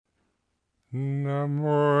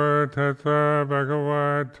Namo tassa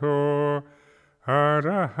bhagavato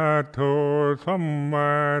arahato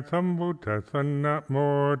samma sambuddhassa.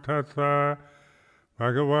 Namo tassa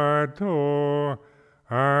bhagavato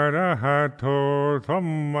arahato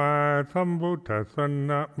samma sambuddhassa.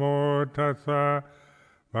 Namo tassa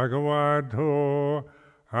bhagavato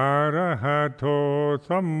arahato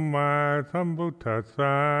samma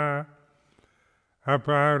sambuddhassa.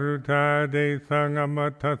 Aparuta de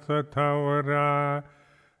sangamatassa tawara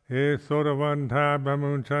e sodavanta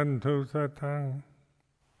bamunchantu satang.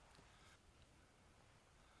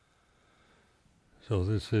 So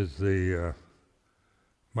this is the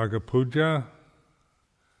Magha Puja,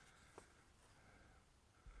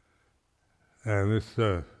 and this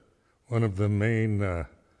one of the main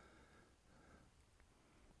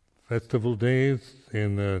festival days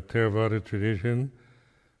in the Theravada tradition,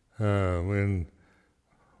 when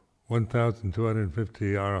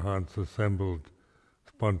 1,250 arahants assembled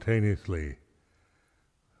spontaneously.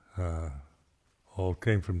 All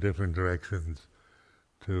came from different directions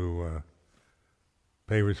to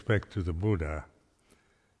pay respect to the Buddha,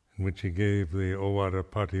 in which he gave the Ovada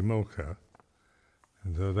Patimokkha.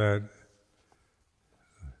 And so that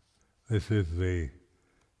this is the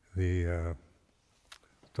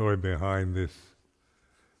story behind this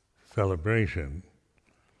celebration.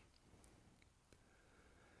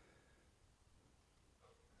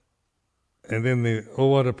 And then the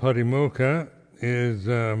Ovada Patimokkha is,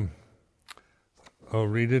 I'll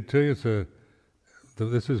read it to you. So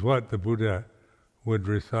this is what the Buddha would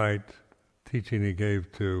recite, teaching he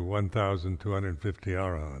gave to 1,250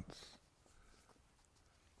 arahants.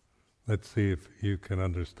 Let's see if you can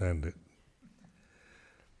understand it.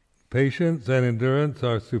 Patience and endurance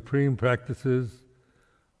are supreme practices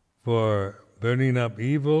for burning up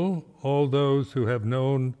evil. All those who have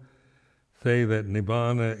known say that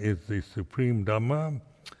Nibbana is the supreme Dhamma.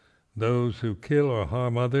 Those who kill or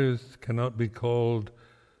harm others cannot be called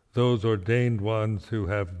those ordained ones who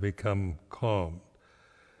have become calm.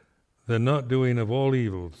 The not doing of all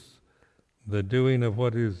evils, the doing of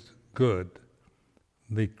what is good,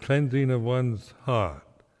 the cleansing of one's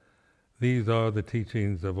heart, these are the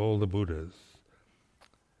teachings of all the Buddhas.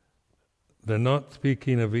 The not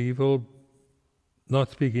speaking evil,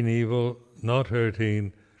 not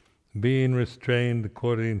hurting, being restrained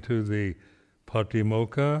according to the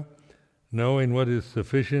Patimokkha, knowing what is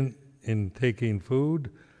sufficient in taking food,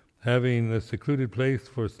 having a secluded place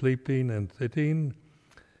for sleeping and sitting,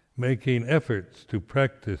 making efforts to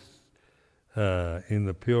practice in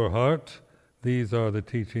the pure heart, these are the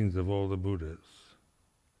teachings of all the Buddhas.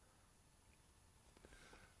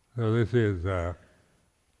 So this is a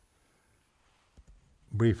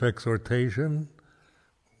brief exhortation,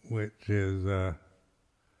 which is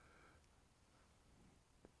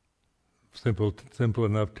simple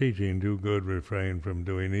enough teaching: do good, refrain from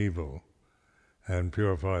doing evil, and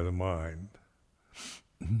purify the mind.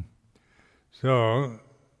 So,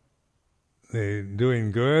 the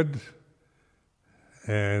doing good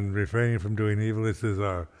and refraining from doing evil, this is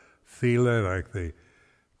our sila, like the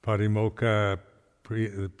Patimokkha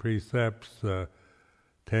precepts,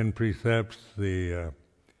 10 precepts, the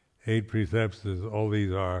 8 precepts, all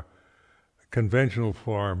these are conventional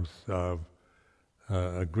forms of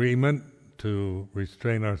agreement to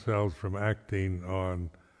restrain ourselves from acting on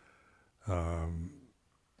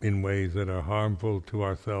in ways that are harmful to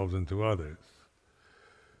ourselves and to others.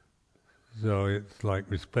 So it's like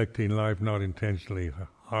respecting life, not intentionally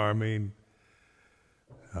harming,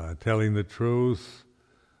 telling the truth,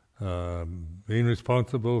 being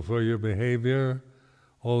responsible for your behavior,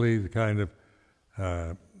 all these kind of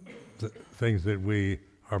things that we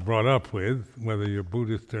are brought up with, whether you're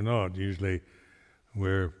Buddhist or not. Usually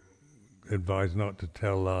we're advised not to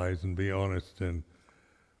tell lies and be honest, and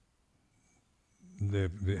they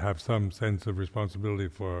have some sense of responsibility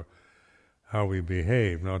for how we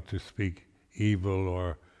behave, not to speak evil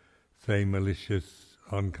or say malicious,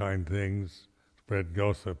 unkind things, spread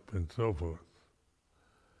gossip, and so forth.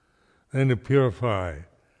 And to purify.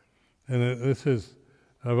 And this is,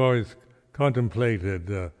 I've always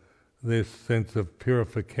contemplated this sense of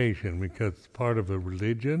purification, because it's part of a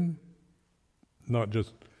religion, not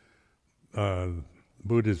just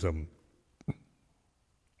Buddhism.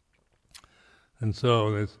 And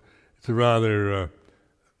so it's a rather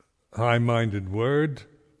high-minded word.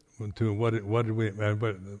 To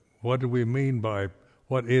what do we mean by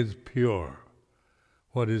what is pure?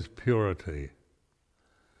 What is purity?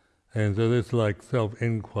 And so this is like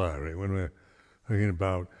self-inquiry when we're thinking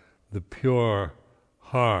about the pure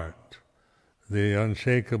heart, the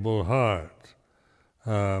unshakable heart,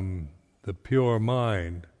 the pure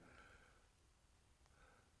mind.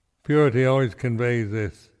 Purity always conveys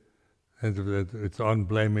this, it's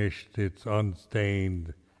unblemished, it's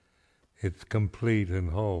unstained, it's complete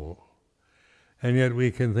and whole. And yet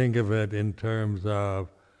we can think of it in terms of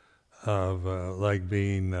like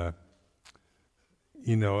being,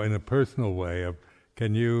 in a personal way. Of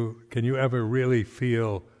can you ever really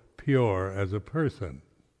feel pure as a person?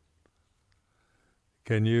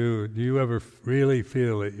 Do you ever really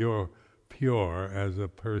feel that you're pure as a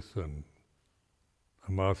person?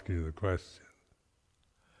 I'm asking you the question.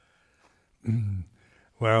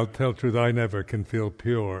 Well, tell the truth, I never can feel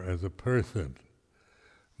pure as a person.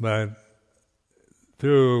 But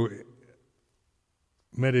through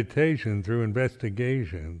meditation, through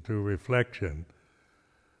investigation, through reflection,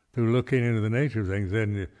 through looking into the nature of things,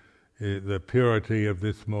 then the purity of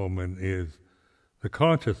this moment is the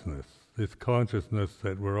consciousness, this consciousness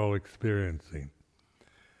that we're all experiencing.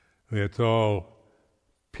 It's all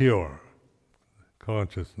pure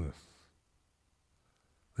consciousness.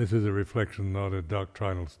 This is a reflection, not a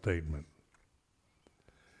doctrinal statement.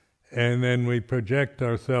 And then we project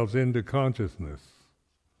ourselves into consciousness.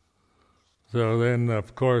 So then,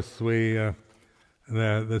 of course, the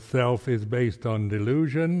self is based on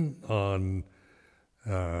delusion, on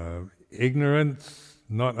ignorance,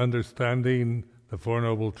 not understanding the Four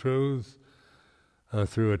Noble Truths,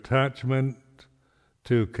 through attachment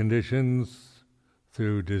to conditions,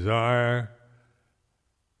 through desire.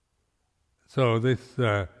 So this,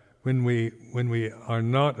 when we are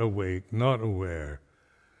not awake, not aware,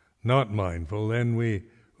 not mindful, then we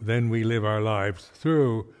live our lives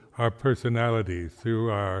through our personalities,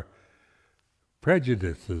 through our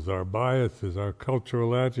prejudices, our biases, our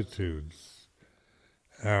cultural attitudes,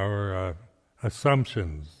 our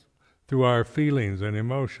assumptions, through our feelings and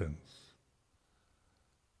emotions.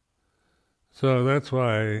 So that's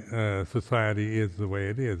why society is the way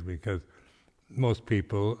it is, because most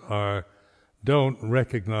people don't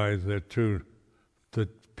recognize the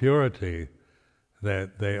purity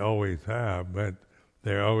that they always have, but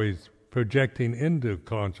they're always projecting into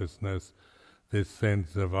consciousness this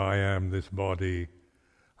sense of I am this body,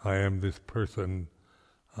 I am this person,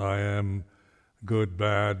 I am good,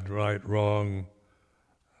 bad, right, wrong,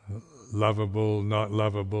 lovable, not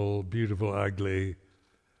lovable, beautiful, ugly,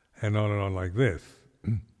 and on like this.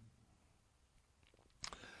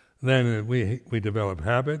 Then we develop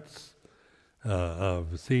habits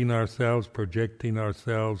of seeing ourselves, projecting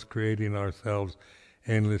ourselves, creating ourselves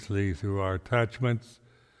endlessly through our attachments,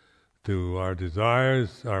 to our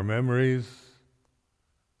desires, our memories.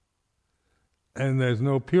 And there's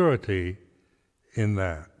no purity in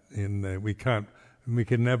that. We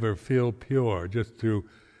can never feel pure just through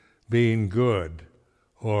being good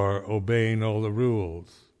or obeying all the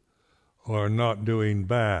rules or not doing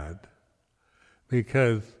bad.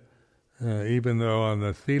 Because even though on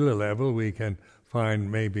the sila level we can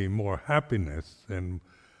find maybe more happiness and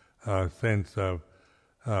a sense of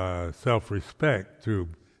self-respect through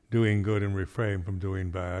doing good and refrain from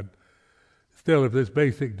doing bad, still, if this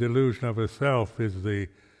basic delusion of a self is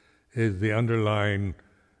the underlying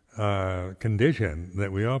condition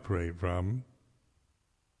that we operate from,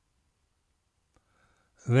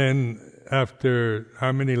 then after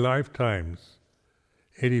how many lifetimes,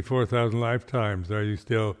 84,000 lifetimes,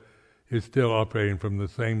 you're still operating from the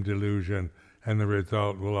same delusion, and the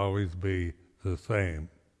result will always be the same.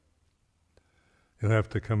 You'll have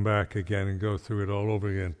to come back again and go through it all over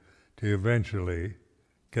again to eventually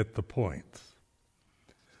get the points.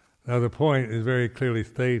 Now the point is very clearly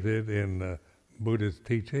stated in Buddha's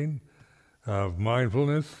teaching of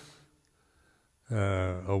mindfulness,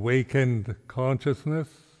 awakened consciousness.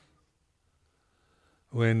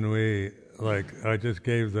 When I just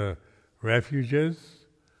gave the refuges,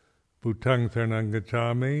 Bhutang Saranang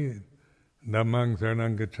Gacchami, Dhammang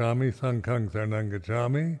Saranang Gacchami, Sanghang Saranang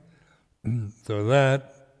Gacchami. So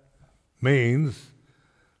that means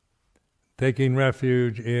taking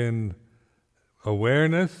refuge in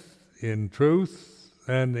awareness, in truth,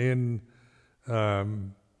 and in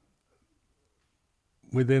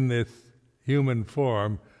within this human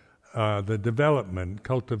form, the development,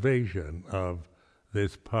 cultivation of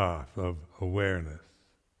this path of awareness.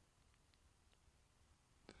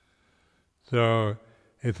 So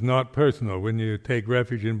it's not personal. When you take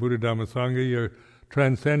refuge in Buddha, Dhamma, Sangha, you're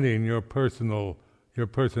transcending your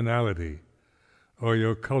personality, or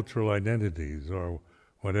your cultural identities, or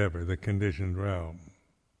whatever, the conditioned realm.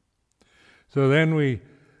 So then with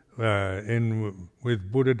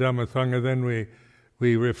Buddha, Dhamma, Sangha, then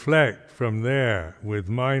we reflect from there with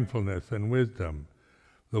mindfulness and wisdom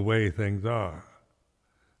the way things are.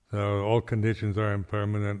 So all conditions are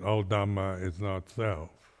impermanent, all Dhamma is not self.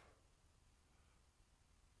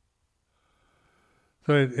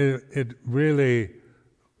 So it really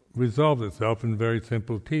resolves itself in very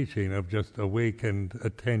simple teaching of just awakened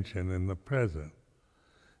attention in the present.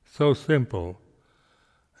 So simple,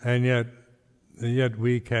 and yet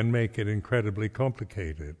we can make it incredibly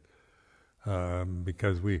complicated,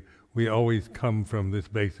 because we always come from this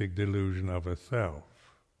basic delusion of a self.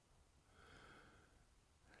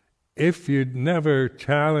 If you never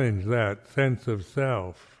challenge that sense of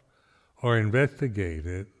self or investigate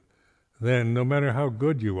it, then no matter how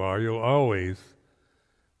good you are, you'll always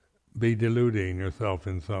be deluding yourself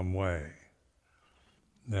in some way,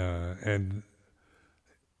 and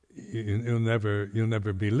you'll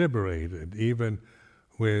never be liberated, even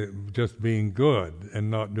with just being good and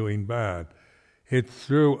not doing bad. It's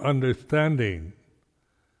through understanding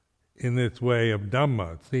in this way of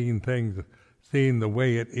Dhamma, seeing the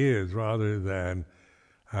way it is, rather than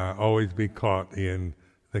always be caught in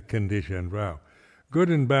the conditioned route. Good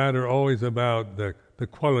and bad are always about the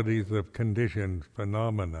qualities of conditioned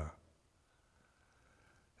phenomena.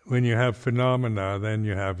 When you have phenomena, then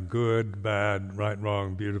you have good, bad, right,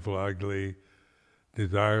 wrong, beautiful, ugly,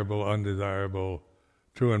 desirable, undesirable,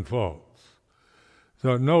 true and false.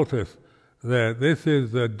 So notice that this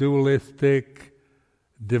is a dualistic,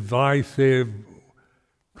 divisive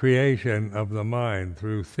creation of the mind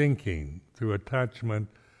through thinking, through attachment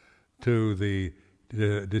to the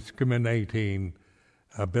discriminating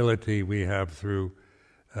ability we have through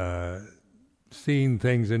seeing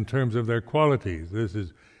things in terms of their qualities. This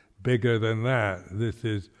is bigger than that. This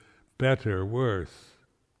is better, worse,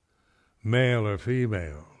 male or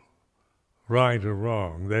female, right or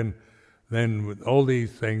wrong. Then with all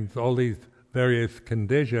these things, all these various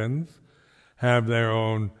conditions have their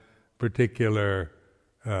own particular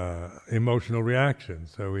emotional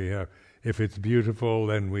reactions. So we have, if it's beautiful,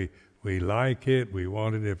 then we like it, we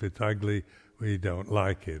want it. If it's ugly, we don't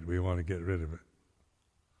like it, we want to get rid of it.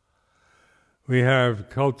 We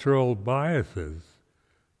have cultural biases,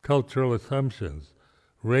 cultural assumptions,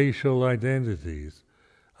 racial identities,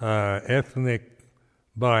 ethnic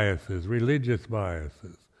biases, religious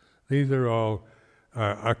biases. These are all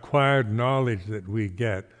acquired knowledge that we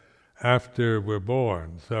get after we're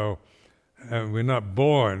born. So we're not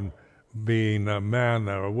born being a man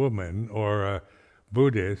or a woman or a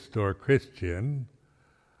Buddhist or a Christian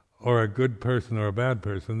or a good person or a bad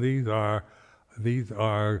person. These are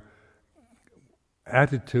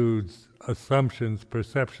attitudes, assumptions,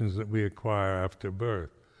 perceptions that we acquire after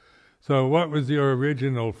birth. So what was your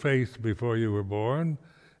original face before you were born,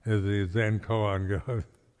 as the Zen koan goes?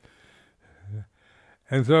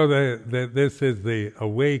 And so this is the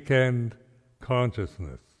awakened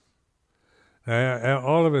consciousness.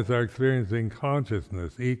 All of us are experiencing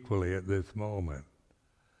consciousness equally at this moment.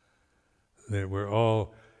 That we're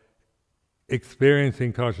all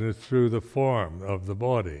experiencing consciousness through the form of the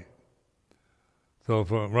body. So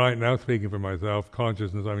right now, speaking for myself,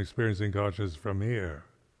 consciousness, I'm experiencing consciousness from here.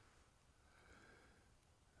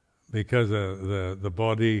 Because the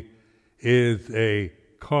body is a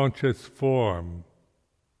conscious form.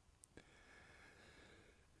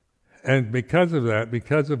 And because of that,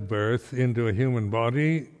 because of birth into a human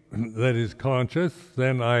body that is conscious,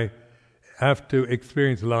 then I have to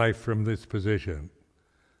experience life from this position,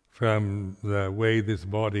 from the way this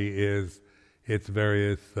body is, its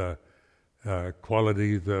various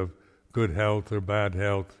qualities of good health or bad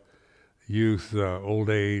health, youth, old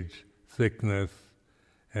age, sickness,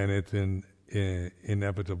 and its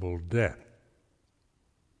inevitable death.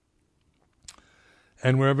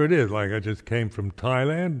 And wherever it is, like I just came from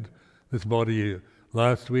Thailand, this body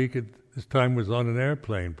last week at this time was on an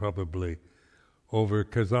airplane, probably over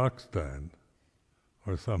Kazakhstan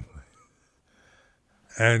or something,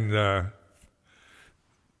 and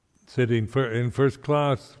sitting in first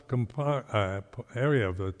class area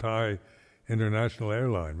of the Thai International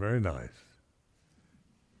Airline, very nice.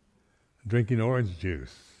 Drinking orange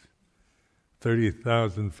juice,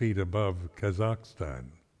 30,000 feet above Kazakhstan.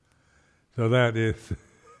 So that is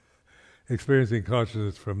experiencing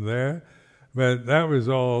consciousness from there. But that was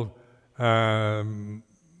all sanya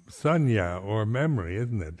or memory,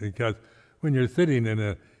 isn't it? Because when you're sitting in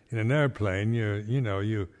an airplane,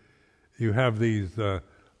 you have these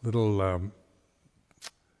little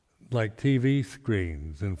like TV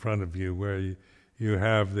screens in front of you where you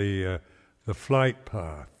have the flight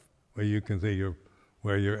path where you can see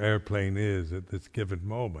where your airplane is at this given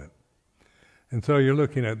moment. And so you're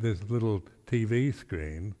looking at this little TV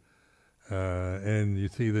screen, and you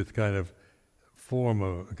see this kind of form,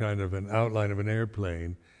 of kind of an outline of an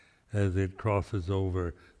airplane as it crosses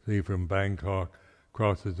over, say from Bangkok,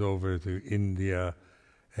 crosses over to India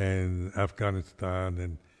and Afghanistan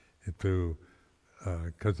and to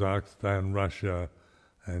Kazakhstan, Russia,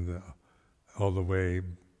 and all the way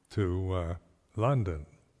to London.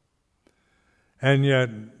 And yet,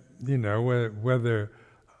 whether,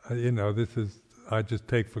 this is, I just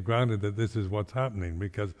take for granted that this is what's happening,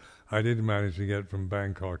 because I didn't manage to get from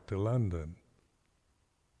Bangkok to London.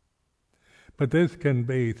 But this can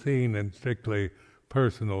be seen in strictly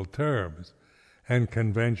personal terms and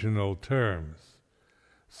conventional terms,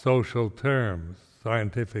 social terms,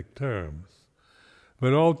 scientific terms.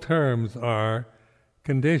 But all terms are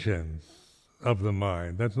conditions of the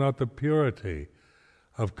mind. That's not the purity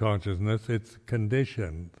of consciousness, it's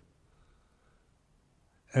conditioned.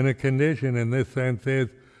 And a condition in this sense is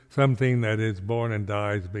something that is born and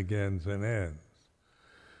dies, begins and ends.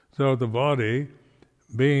 So the body,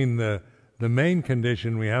 being the main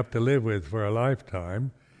condition we have to live with for a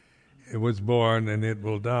lifetime, it was born and it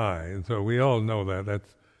will die. And so we all know that.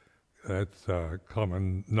 That's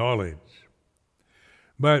common knowledge.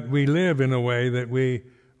 But we live in a way that we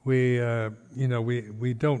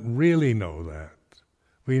don't really know that.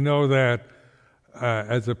 We know that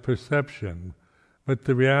as a perception, but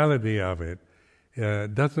the reality of it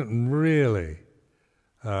doesn't really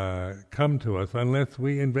come to us unless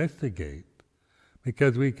we investigate,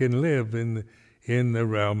 because we can live in the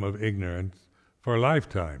realm of ignorance for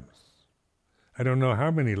lifetimes. I don't know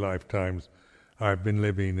how many lifetimes I've been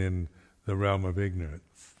living in the realm of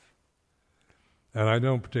ignorance. And I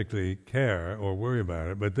don't particularly care or worry about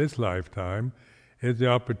it, but this lifetime is the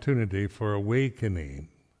opportunity for awakening.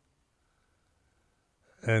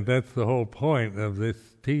 And that's the whole point of this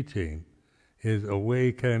teaching, is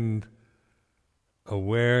awakened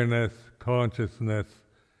awareness, consciousness,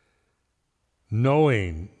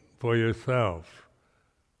 knowing for yourself,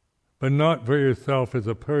 but not for yourself as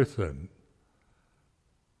a person.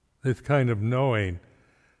 This kind of knowing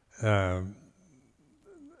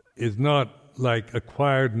is not like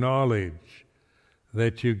acquired knowledge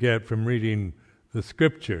that you get from reading the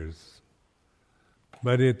scriptures,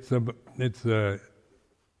 but it's the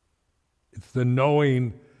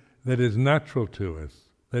knowing that is natural to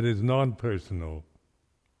us, that is non-personal.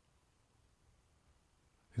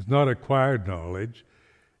 It's not acquired knowledge,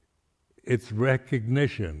 it's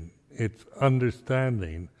recognition, it's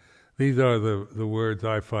understanding. These are the words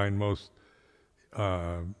I find most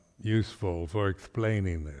useful for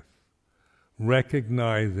explaining this.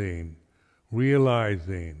 Recognizing,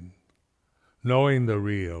 realizing, knowing the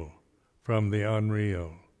real from the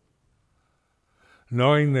unreal,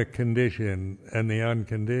 knowing the condition and the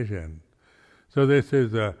unconditioned. So this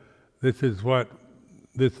is the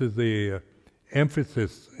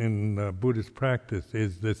emphasis in Buddhist practice,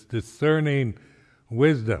 is this discerning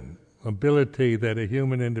wisdom, ability that a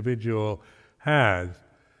human individual has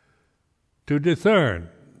to discern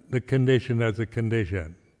the condition as a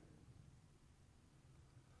condition.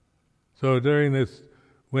 So during this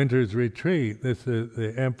winter's retreat, this is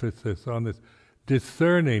the emphasis on this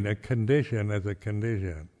discerning a condition as a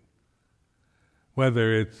condition.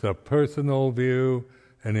 Whether it's a personal view,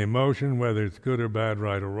 an emotion, whether it's good or bad,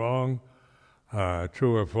 right or wrong,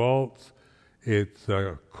 true or false, it's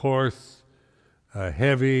coarse,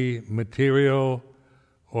 heavy, material,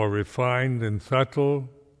 or refined and subtle,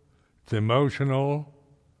 it's emotional,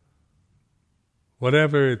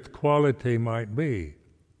 whatever its quality might be.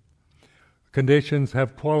 Conditions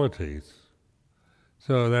have qualities,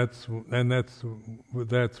 so that's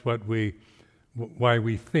what why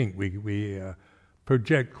we think we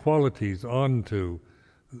project qualities onto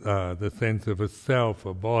the sense of a self,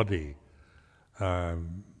 a body,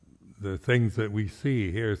 the things that we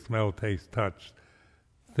see, hear, smell, taste, touch,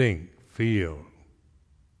 think, feel.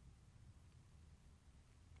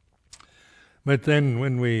 But then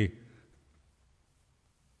when we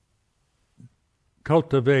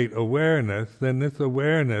cultivate awareness, then this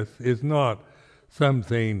awareness is not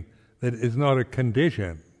something that is not a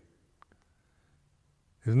condition.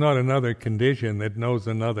 It's not another condition that knows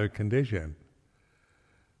another condition.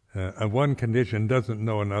 One condition doesn't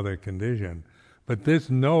know another condition. But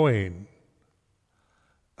this knowing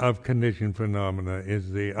of conditioned phenomena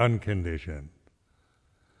is the unconditioned.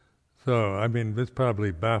 So, this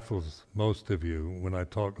probably baffles most of you when I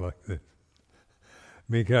talk like this,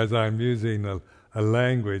 because I'm using a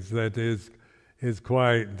language that is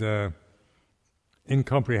quite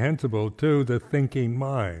incomprehensible to the thinking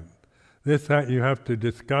mind. This you have to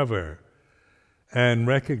discover and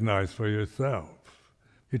recognize for yourself.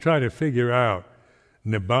 You try to figure out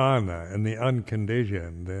nibbana and the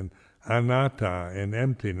unconditioned and anatta and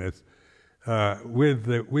emptiness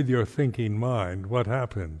with your thinking mind. What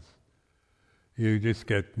happens? You just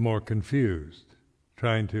get more confused,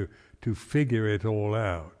 trying to figure it all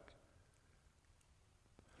out.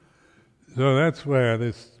 So that's where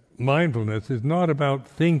this mindfulness is not about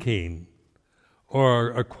thinking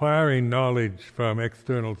or acquiring knowledge from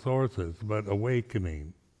external sources, but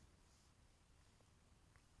awakening.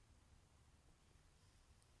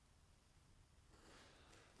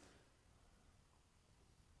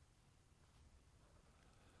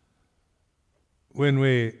 When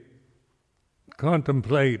we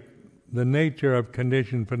contemplate the nature of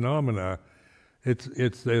conditioned phenomena,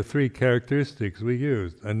 it's the three characteristics we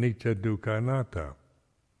use: anicca, dukkha, anatta.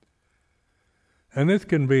 And this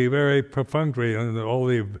can be very perfunctory, and all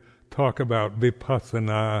the talk about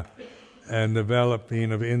vipassana and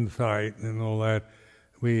developing of insight and all that.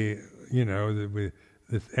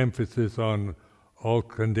 This emphasis on all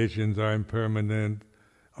conditions are impermanent,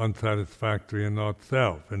 unsatisfactory, and not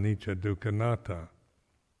self, anicca, dukkha, anatta.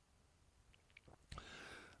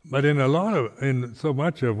 But in so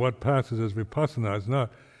much of what passes as vipassana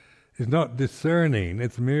is not discerning.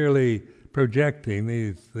 It's merely projecting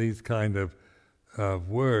these kind of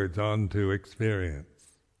words onto experience.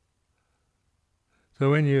 So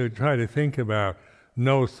when you try to think about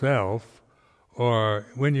no self, or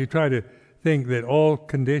when you try to think that all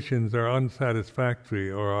conditions are unsatisfactory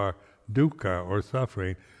or are dukkha or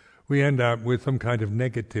suffering, we end up with some kind of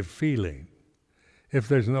negative feeling. If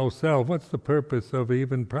there's no self, what's the purpose of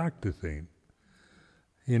even practicing?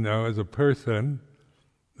 As a person,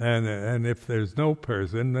 and if there's no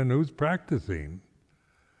person, then who's practicing?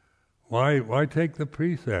 Why take the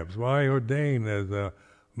precepts? Why ordain as a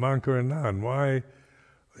monk or a nun? Why?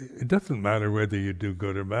 It doesn't matter whether you do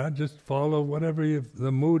good or bad. Just follow whatever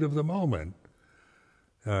the mood of the moment.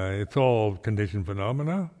 It's all conditioned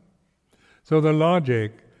phenomena. So the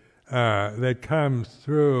logic that comes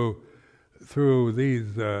through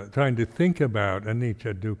these trying to think about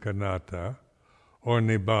anicca, dukkha, anatta, or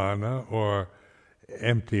nibbana, or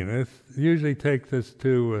emptiness, usually takes us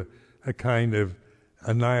to a kind of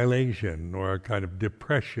annihilation, or a kind of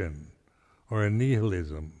depression, or a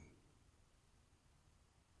nihilism.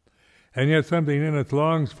 And yet something in us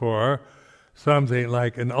longs for something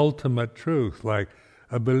like an ultimate truth, like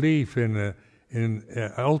a belief in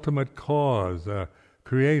an ultimate cause, a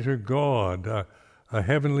creator God, a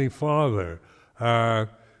heavenly Father,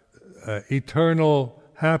 eternal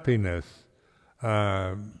happiness.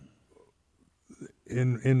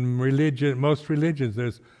 In religion, most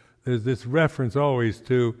religions, there's this reference always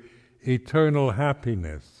to eternal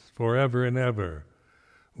happiness, forever and ever,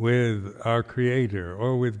 with our Creator,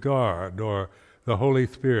 or with God, or the Holy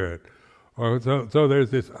Spirit. So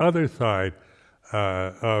there's this other side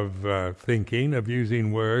of thinking, of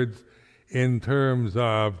using words in terms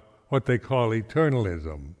of what they call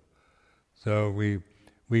eternalism. So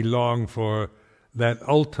we long for that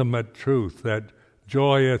ultimate truth, that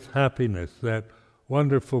joyous happiness, that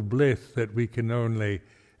wonderful bliss that we can only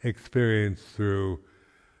experience through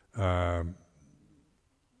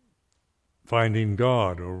finding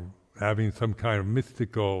God, or having some kind of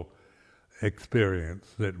mystical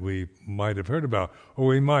experience that we might have heard about, or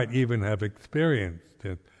we might even have experienced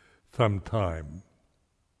at some time.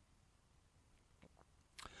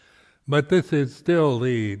 But this is still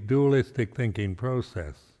the dualistic thinking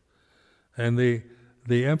process, and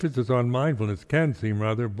the emphasis on mindfulness can seem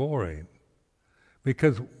rather boring,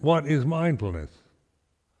 because what is mindfulness?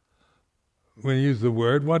 When you use the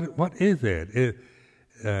word, what is it?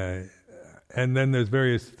 And then there's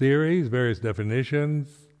various theories, various definitions.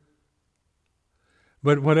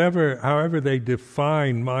 But however they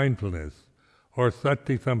define mindfulness, or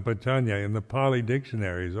sati sampajanya in the Pali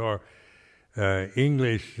dictionaries, or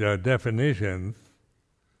English definitions,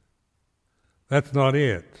 that's not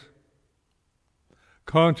it.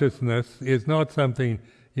 Consciousness is not something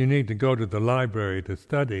you need to go to the library to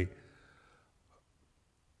study.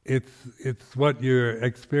 It's what you're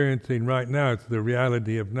experiencing right now. It's the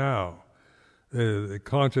reality of now. The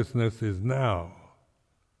consciousness is now.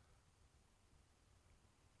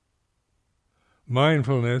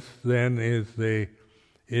 Mindfulness then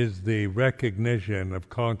is the recognition of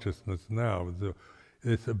consciousness now,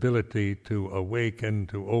 this ability to awaken,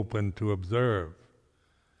 to open, to observe,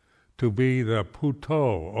 to be the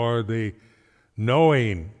puto, or the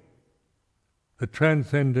knowing, the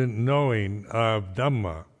transcendent knowing of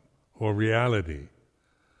Dhamma, or reality.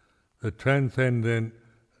 The transcendent,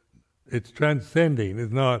 it's transcending.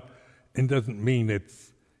 It doesn't mean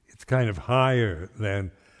it's kind of higher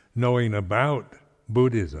than knowing about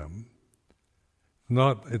Buddhism.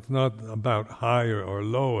 It's not about higher or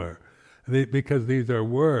lower, because these are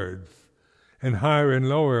words, and higher and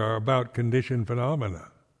lower are about conditioned phenomena.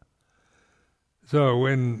 So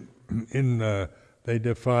when they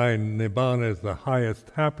define Nibbana as the highest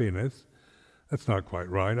happiness, That's not quite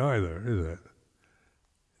right either, is it?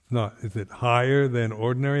 It's not. Is it higher than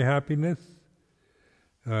ordinary happiness?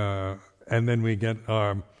 And then we get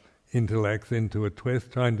our intellects into a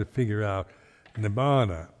twist trying to figure out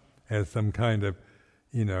Nibbana as some kind of,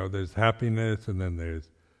 there's happiness and then there's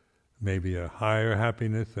maybe a higher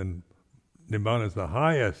happiness, and Nibbana is the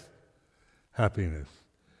highest happiness.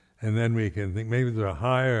 And then we can think maybe there's a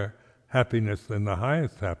higher happiness than the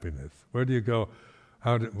highest happiness. Where do you go?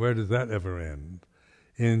 Where does that ever end?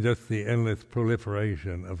 In just the endless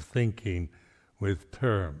proliferation of thinking with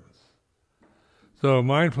terms. So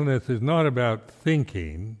mindfulness is not about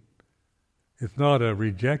thinking. It's not a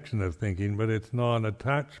rejection of thinking, but it's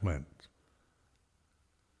non-attachment.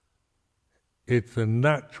 It's a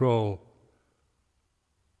natural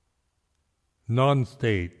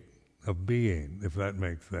non-state of being, if that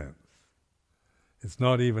makes sense. It's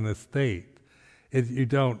not even a state.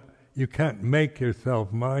 You can't make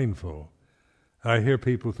yourself mindful. I hear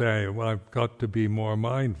people say, well, I've got to be more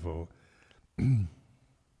mindful.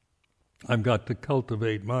 I've got to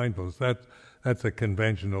cultivate mindfulness. That's a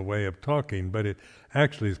conventional way of talking, but it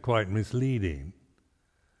actually is quite misleading.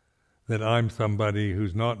 That I'm somebody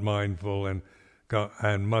who's not mindful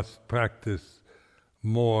and must practice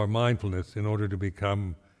more mindfulness in order to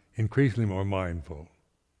become increasingly more mindful.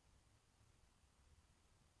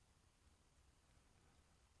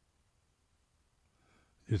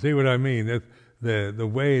 You see what I mean? The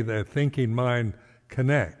way the thinking mind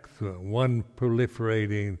connects, one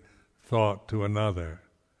proliferating thought to another.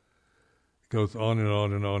 It goes on and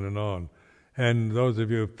on and on and on. And those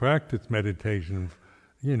of you who practice meditation,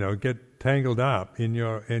 get tangled up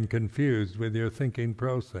and confused with your thinking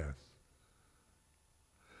process.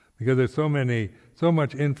 Because there's so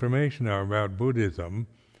much information now about Buddhism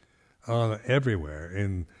everywhere,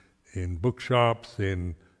 in bookshops,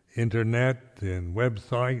 in internet, in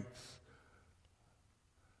websites.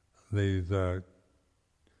 There's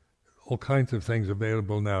all kinds of things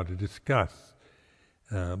available now to discuss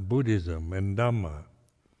Buddhism and Dhamma.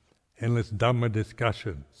 Endless Dhamma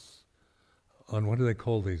discussions on, what do they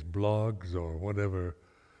call these, blogs or whatever,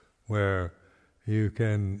 where you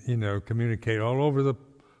can, communicate all over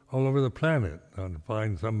the planet and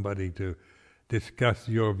find somebody to discuss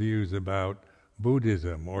your views about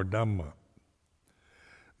Buddhism or Dhamma.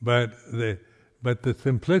 But the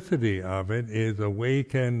simplicity of it is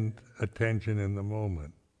awakened attention in the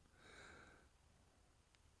moment.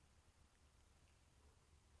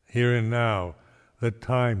 Here and now, the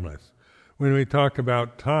timeless. When we talk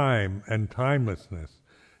about time and timelessness,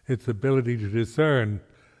 it's the ability to discern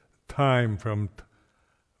time from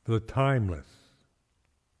the timeless.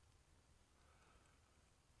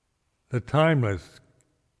 The timeless,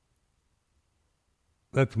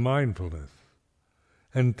 that's mindfulness.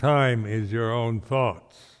 And time is your own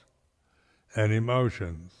thoughts and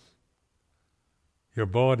emotions. Your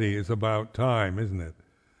body is about time, isn't it?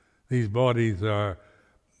 These bodies are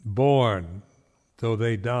born, so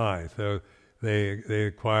they die. So they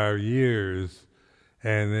acquire years,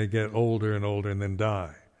 and they get older and older and then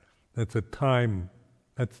die. That's time.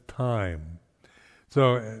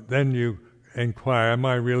 So then you inquire, am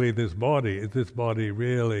I really this body? Is this body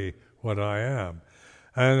really what I am?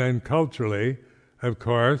 And then culturally, of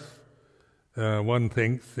course, one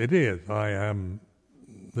thinks it is.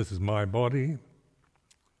 This is my body.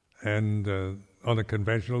 And on a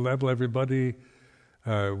conventional level, everybody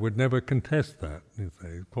would never contest that. You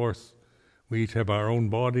say, of course, we each have our own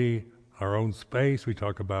body, our own space. We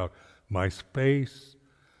talk about my space,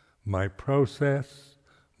 my process,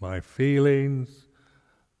 my feelings,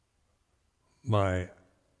 my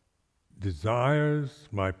desires,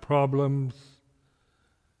 my problems,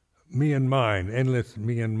 me and mine, endless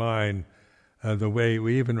me and mine, the way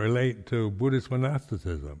we even relate to Buddhist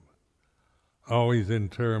monasticism, always in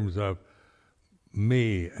terms of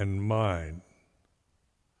me and mine,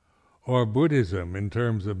 or Buddhism in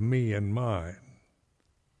terms of me and mine.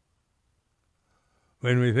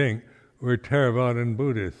 When we think we're Theravadan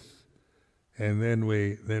Buddhists, and then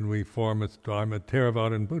we form I'm a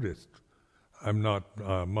Theravadan Buddhist. I'm not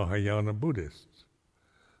Mahayana Buddhist.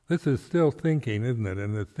 This is still thinking, isn't it?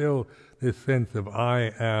 And there's still this sense of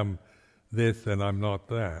I am this and I'm not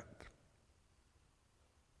that.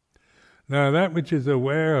 Now that which is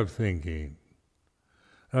aware of thinking,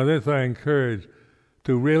 now this I encourage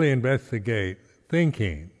to really investigate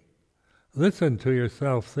thinking. Listen to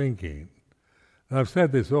yourself thinking. And I've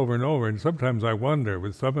said this over and over, and sometimes I wonder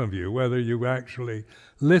with some of you whether you actually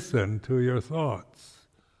listen to your thoughts,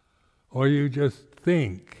 or you just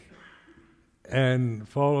think and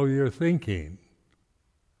follow your thinking.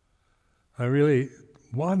 I really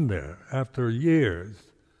wonder, after years,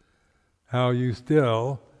 how you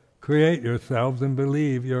still create yourselves and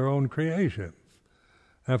believe your own creations.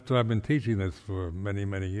 After I've been teaching this for many,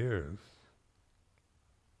 many years.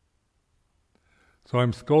 So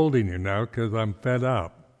I'm scolding you now because I'm fed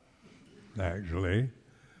up, actually,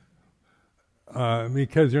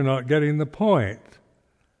 because you're not getting the point.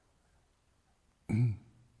 In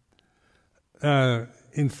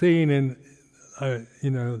seeing and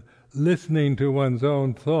listening to one's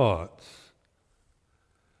own thoughts.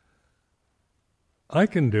 I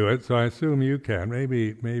can do it, so I assume you can.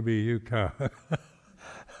 Maybe you can't.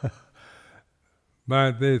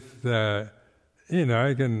 But this, I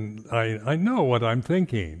know what I'm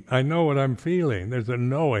thinking. I know what I'm feeling. There's a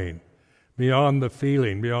knowing beyond the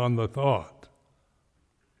feeling, beyond the thought.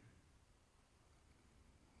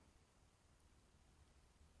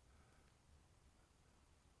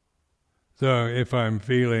 So if I'm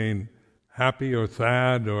feeling happy or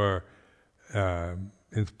sad or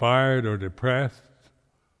inspired or depressed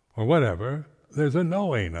or whatever, there's a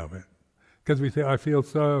knowing of it. Because we say, I feel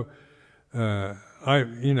so, I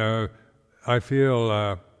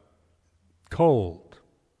feel cold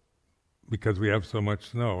because we have so much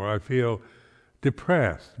snow, or I feel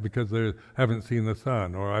depressed because I haven't seen the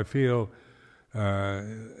sun, or I feel,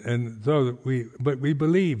 and so but we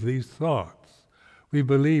believe these thoughts. We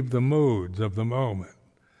believe the moods of the moment.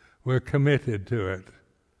 We're committed to it.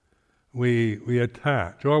 We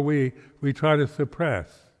attach, or we try to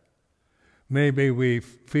suppress. Maybe we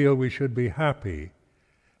feel we should be happy,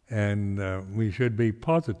 and we should be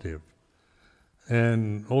positive,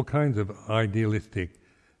 and all kinds of idealistic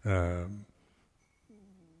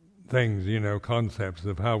things, concepts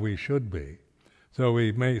of how we should be. So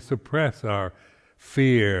we may suppress our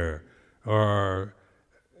fear, or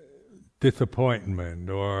disappointment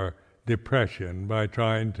or depression by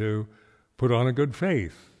trying to put on a good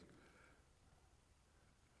face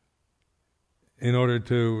in order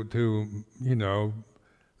to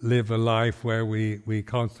live a life where we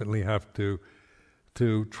constantly have to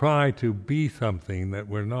try to be something that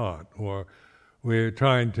we're not, or we're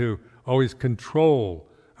trying to always control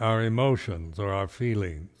our emotions or our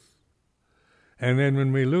feelings. And then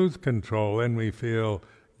when we lose control, then we feel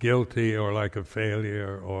guilty or like a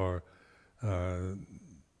failure, or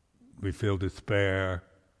we feel despair,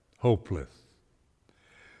 hopeless.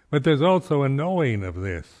 But there's also a knowing of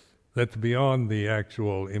this that's beyond the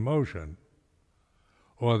actual emotion,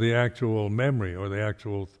 or the actual memory, or the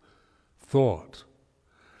actual thought.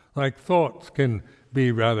 Like thoughts can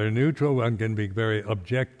be rather neutral, one can be very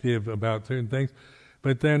objective about certain things,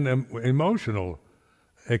 but then emotional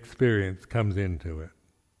experience comes into it.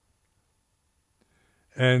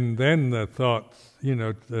 And then the thoughts,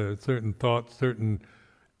 certain thoughts, certain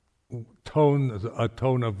tone, a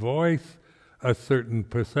tone of voice, a certain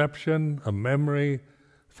perception, a memory,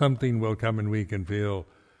 something will come and we can feel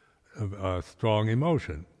a strong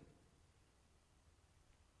emotion.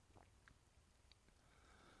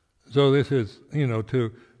 So this is,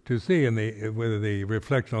 to see with the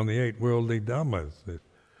reflection on the 8 worldly dhammas, that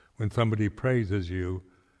when somebody praises you,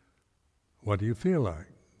 what do you feel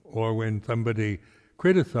like? Or when somebody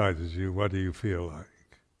criticizes you, what do you feel like?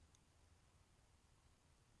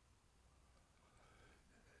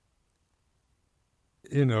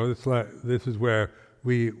 It's like this is where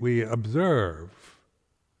we observe.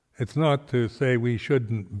 It's not to say we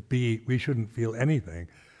shouldn't feel anything.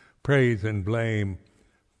 Praise and blame,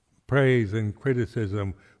 praise and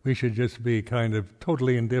criticism, we should just be kind of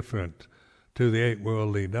totally indifferent to the 8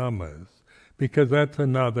 worldly dhammas, because that's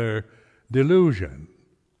another delusion.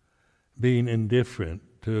 Being indifferent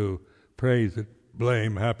to praise,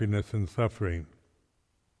 blame, happiness, and suffering.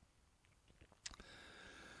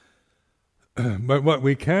 But what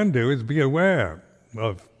we can do is be aware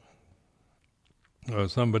of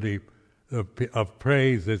somebody, of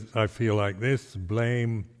praise, I feel like this,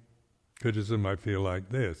 blame, criticism, I feel like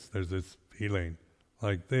this. There's this feeling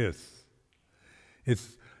like this.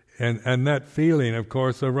 And that feeling, of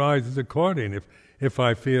course, arises according. If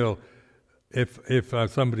I feel, if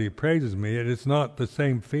somebody praises me, it is not the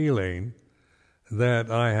same feeling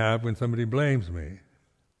that I have when somebody blames me.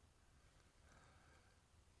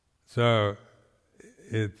 So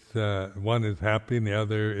it's one is happy and the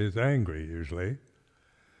other is angry usually.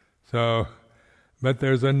 So, but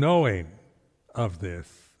there's a knowing of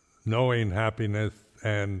this, knowing happiness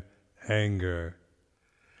and anger,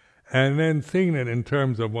 and then seeing it in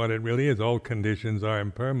terms of what it really is. All conditions are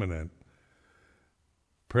impermanent.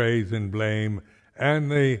 Praise and blame, and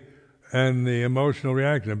the emotional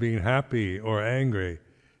reaction of being happy or angry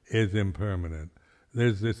is impermanent.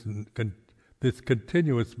 There's this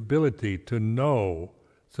continuous ability to know,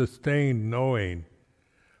 sustained knowing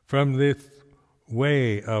from this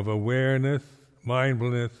way of awareness,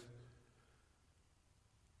 mindfulness,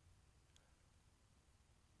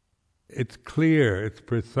 it's clear, it's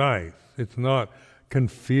precise, it's not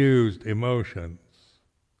confused emotions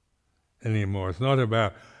anymore. It's not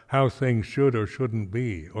about how things should or shouldn't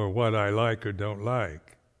be, or what I like or don't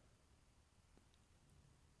like.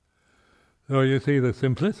 So you see the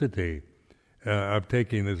simplicity of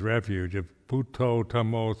taking this refuge of Buddho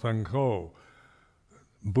Dhammo Sangho.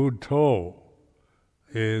 Buddho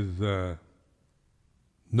is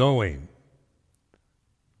knowing,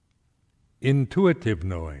 intuitive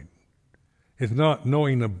knowing. It's not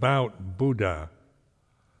knowing about Buddha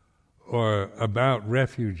or about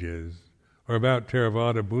refuges or about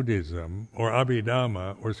Theravada Buddhism or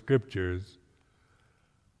Abhidhamma or scriptures.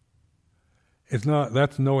 It's not,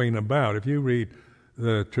 that's knowing about. If you read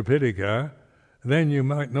the Tripitaka, then you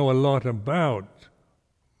might know a lot about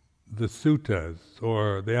the suttas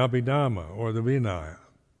or the Abhidhamma or the Vinaya.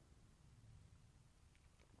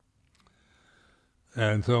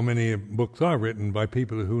 And so many books are written by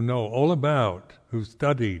people who know all about, who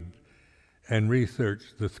studied and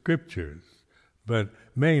researched the scriptures, but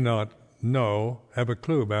may not have a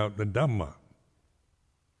clue about the Dhamma.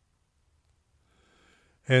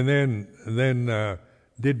 And then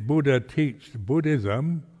did Buddha teach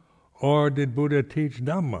Buddhism, or did Buddha teach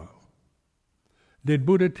Dhamma? Did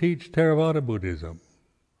Buddha teach Theravada Buddhism?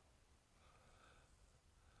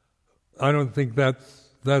 I don't think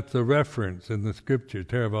that's a reference in the scripture,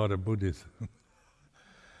 Theravada Buddhism.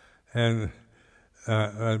 And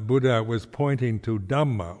Buddha was pointing to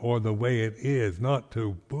Dhamma, or the way it is, not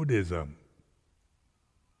to Buddhism.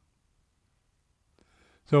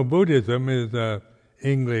 So Buddhism is a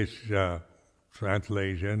English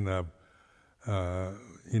translation of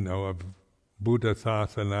Buddha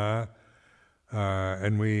Sasana,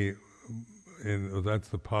 and that's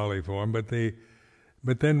the Pali form. But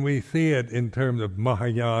then we see it in terms of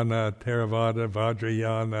Mahayana, Theravada,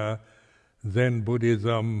 Vajrayana, Zen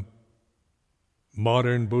Buddhism,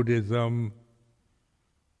 modern Buddhism,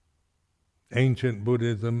 ancient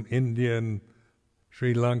Buddhism, Indian,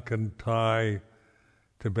 Sri Lankan, Thai,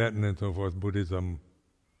 Tibetan, and so forth Buddhism.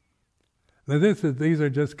 Now these are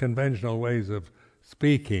just conventional ways of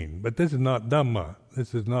speaking, but this is not Dhamma.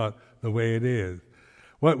 This is not the way it is.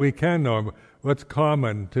 What we can know, what's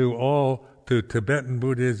common to Tibetan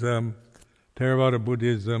Buddhism, Theravada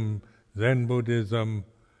Buddhism, Zen Buddhism,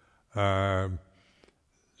 Sri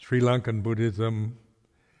Lankan Buddhism,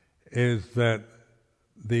 is that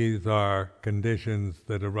these are conditions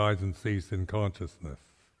that arise and cease in consciousness.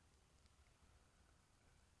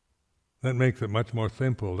 That makes it much more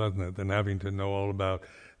simple, doesn't it, than having to know all about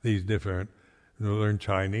these different, learn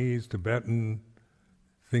Chinese, Tibetan,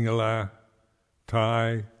 Sinhala,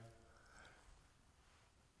 Thai,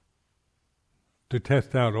 to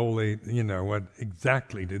test out all the, what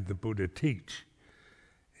exactly did the Buddha teach.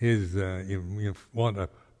 You want a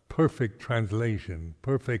perfect translation,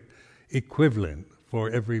 perfect equivalent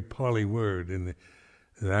for every Pali word,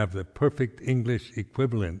 have the perfect English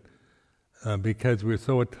equivalent, because we're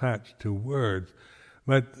so attached to words.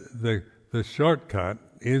 But the shortcut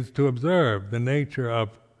is to observe the nature of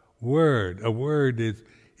word. A word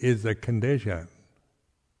is a condition.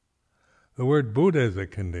 The word Buddha is a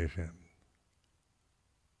condition.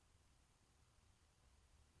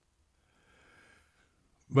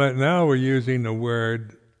 But now we're using the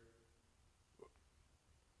word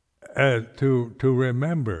to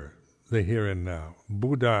remember the here and now.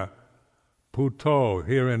 Buddha, Puto,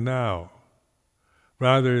 here and now.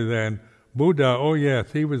 Rather than Buddha, oh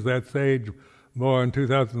yes, he was that sage born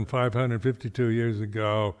 2,552 years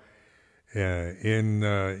ago in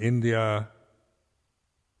India.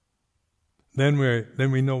 Then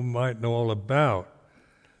we might know all about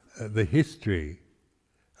the history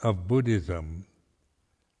of Buddhism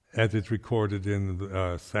as it's recorded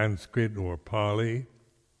in Sanskrit or Pali.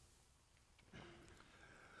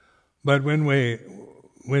 But when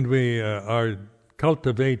we are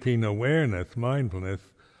cultivating awareness, mindfulness,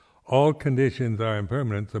 all conditions are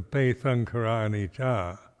impermanent, sape sankarani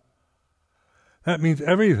cha. That means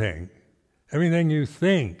everything you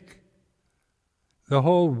think, the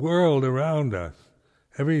whole world around us,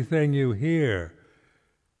 everything you hear,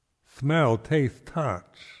 smell, taste,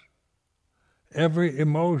 touch, every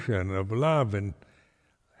emotion of love and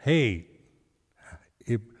hate,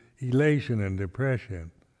 elation and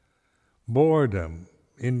depression, boredom,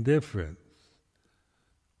 indifference,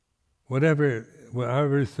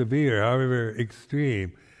 however severe, however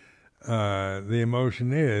extreme the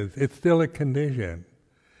emotion is, it's still a condition.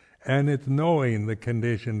 And it's knowing the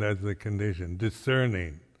condition as the condition,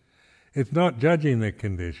 discerning. It's not judging the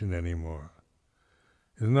condition anymore.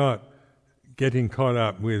 It's not getting caught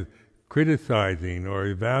up with criticizing or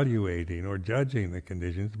evaluating or judging the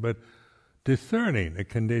conditions, but discerning a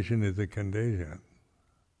condition is a condition.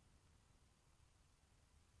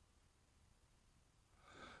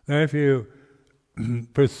 Now if you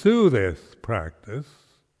pursue this practice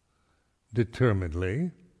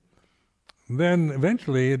determinedly, then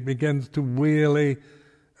eventually it begins to really,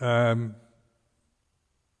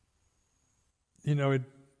 it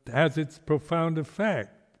has its profound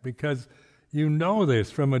effect, because you know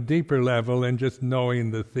this from a deeper level than just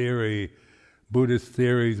knowing the theory, Buddhist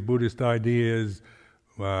theories, Buddhist ideas,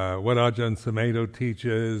 what Ajahn Sumedho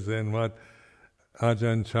teaches and what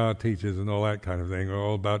Ajahn Chah teaches and all that kind of thing, are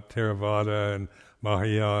all about Theravada and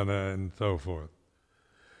Mahayana and so forth.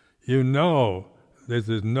 You know, this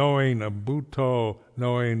is knowing a Bhutto,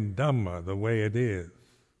 knowing Dhamma the way it is.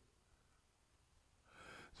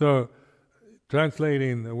 So,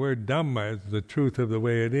 translating the word Dhamma as the truth of the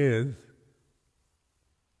way it is,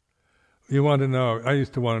 you want to know, I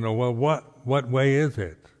used to want to know, well, what way is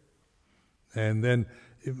it? And then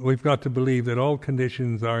we've got to believe that all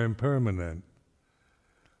conditions are impermanent.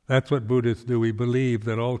 That's what Buddhists do. We believe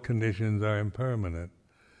that all conditions are impermanent.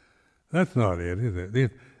 That's not it, is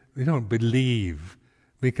it? We don't believe,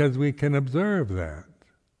 because we can observe that.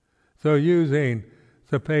 So using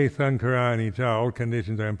Sape Sankara Anicca, all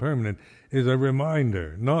conditions are impermanent, is a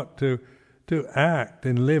reminder not to act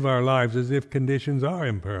and live our lives as if conditions are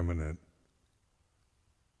impermanent.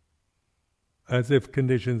 As if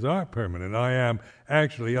conditions are permanent. I am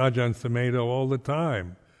actually Ajahn Sumedho all the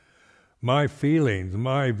time. My feelings,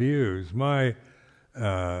 my views, my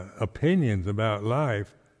opinions about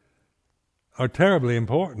life are terribly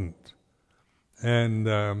important. And,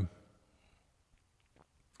 I'm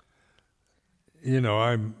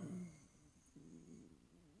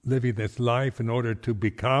living this life in order to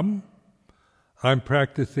become. I'm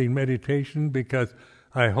practicing meditation because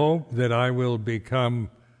I hope that I will become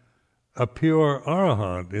a pure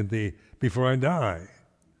arahant before I die.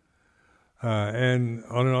 And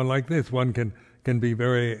on like this, one can be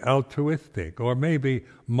very altruistic, or maybe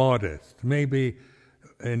modest. Maybe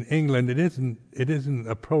in England it isn't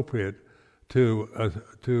appropriate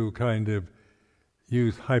to kind of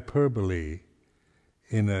use hyperbole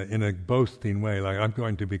in a boasting way, like I'm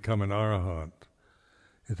going to become an arahant.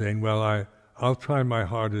 And saying, well, I'll try my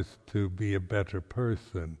hardest to be a better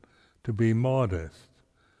person, to be modest,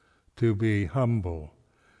 to be humble.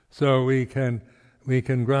 So we can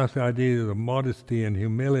grasp the idea of modesty and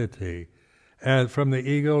humility as from the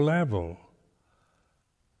ego level.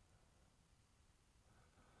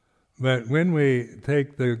 But when we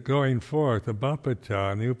take the going forth, the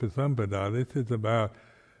Bappacha and the Upasampada, this is about,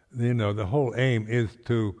 the whole aim is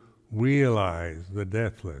to realize the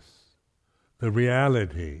deathless, the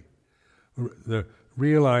reality.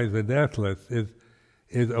 Realize the deathless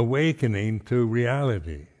is awakening to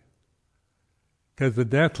reality. Because the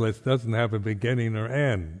deathless doesn't have a beginning or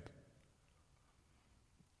end.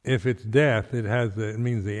 If it's death, it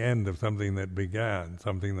means the end of something that began,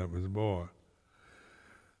 something that was born.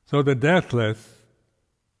 So the deathless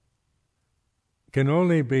can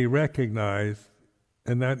only be recognized,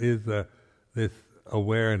 and that is this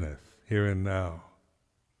awareness here and now.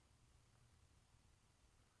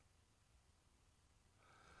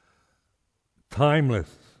 Timeless,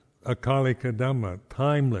 akalika dhamma,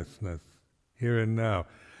 timelessness, here and now.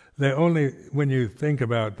 When you think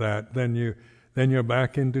about that, then you're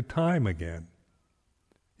back into time again.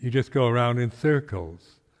 You just go around in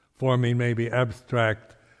circles, forming maybe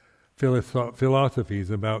abstract philosophies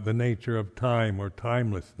about the nature of time or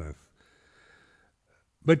timelessness.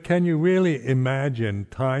 But can you really imagine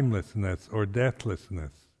timelessness or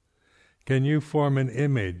deathlessness? Can you form an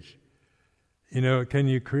image? Can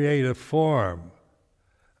you create a form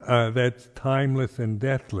that's timeless and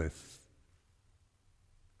deathless?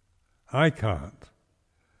 I can't.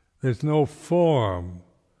 There's no form,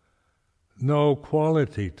 no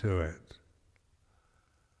quality to it.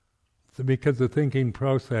 So because the thinking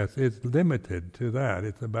process is limited to that.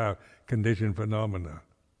 It's about conditioned phenomena.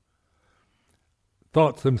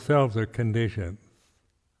 Thoughts themselves are conditions.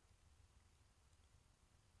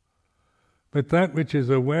 But that which is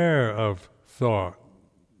aware of thought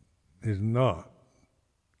is not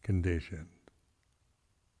conditioned.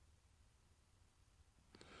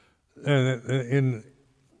 And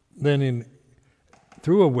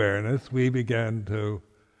through awareness, we began to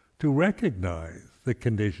recognize the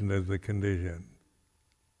condition as the condition.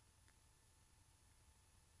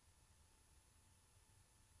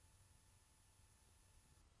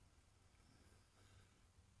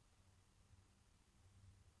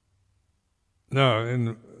 Now,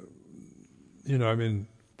 I've been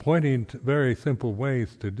pointing to very simple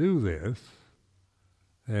ways to do this,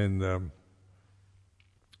 and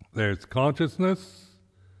there's consciousness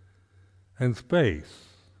and space.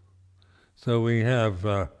 So we have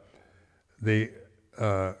the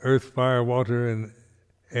earth, fire, water, and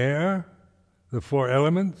air, the four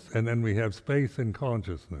elements, and then we have space and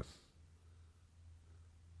consciousness.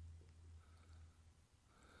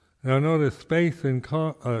 Now notice space and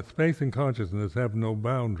consciousness have no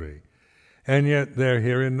boundary, and yet they're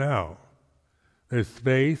here and now. There's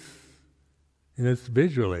space, and it's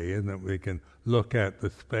visually, in that we can look at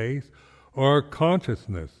the space, or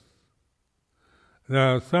consciousness.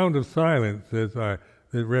 Now, sound of silence is the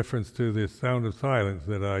reference to this sound of silence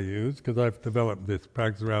that I use, because I've developed this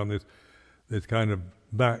practice around this kind of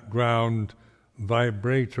background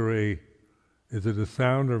vibratory. Is it a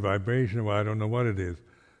sound or vibration? Well, I don't know what it is.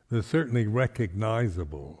 They're certainly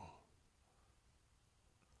recognizable,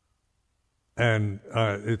 and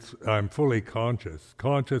I'm fully conscious.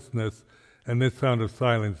 Consciousness and this sound of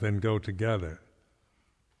silence then go together.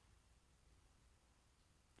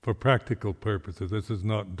 For practical purposes, this is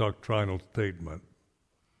not doctrinal statement.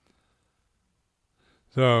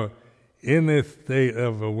 So, in this state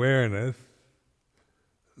of awareness,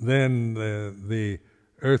 then the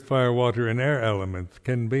earth, fire, water, and air elements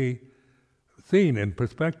can be seen in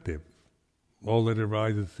perspective. All that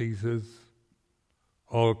arises ceases.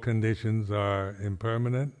 All conditions are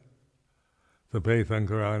impermanent. Sape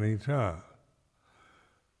sankarani cha.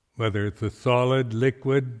 Whether it's a solid,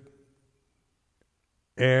 liquid,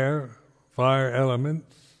 air, fire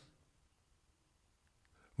elements,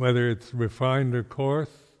 whether it's refined or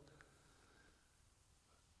coarse,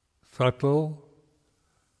 subtle,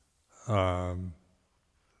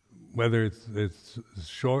 whether it's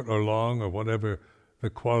short or long, or whatever the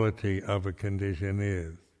quality of a condition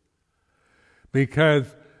is.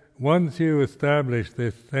 Because once you establish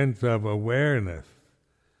this sense of awareness,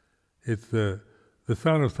 it's the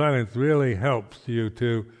sound of silence really helps you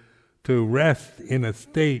to rest in a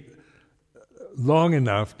state long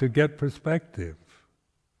enough to get perspective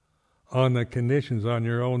on the conditions, on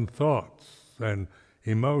your own thoughts and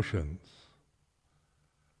emotions.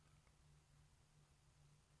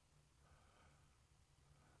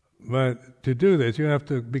 But to do this, you have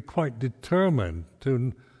to be quite determined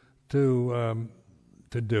to do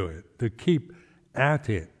it, to keep at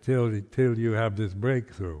it till you have this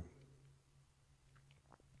breakthrough.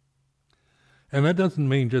 And that doesn't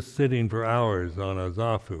mean just sitting for hours on a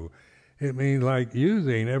zafu. It means like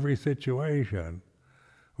using every situation,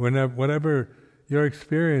 whatever you're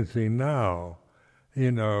experiencing now,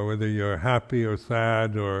 whether you're happy or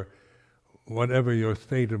sad or whatever your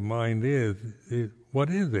state of mind is, what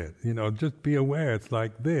is it? Just be aware it's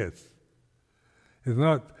like this. It's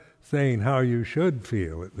not saying how you should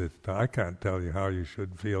feel at this time. I can't tell you how you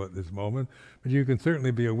should feel at this moment, but you can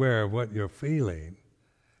certainly be aware of what you're feeling,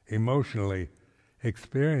 emotionally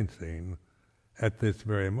experiencing at this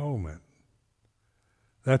very moment.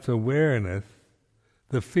 That's awareness.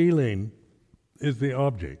 The feeling is the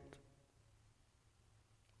object.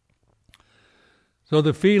 So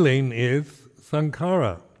the feeling is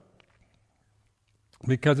sankhara,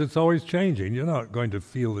 because it's always changing. You're not going to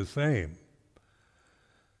feel the same.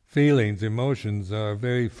 Feelings, emotions are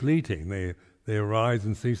very fleeting. They arise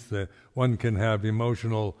and cease. One can have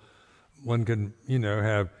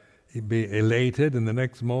be elated, and the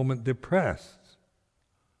next moment depressed.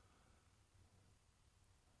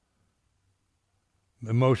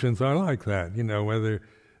 Emotions are like that. Whether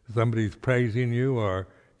somebody's praising you or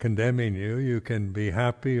condemning you, you can be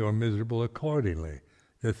happy or miserable accordingly,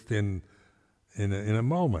 just in a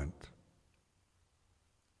moment.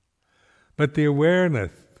 But the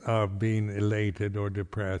awareness of being elated or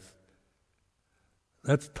depressed,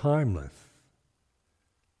 that's timeless.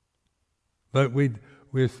 But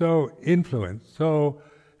we're so influenced, so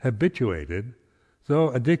habituated, so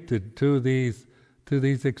addicted to these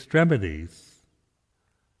extremities,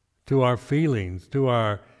 to our feelings, to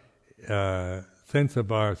our sense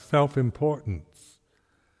of our self-importance,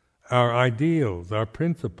 our ideals, our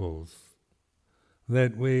principles,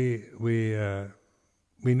 that we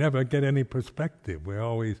never get any perspective. We're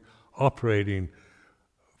always operating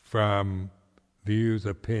from views,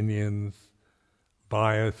 opinions,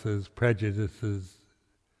 biases, prejudices,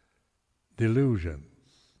 delusions.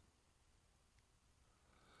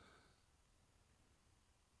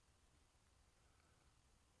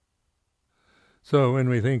 So when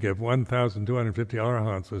we think of 1,250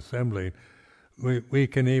 arahants assembling, we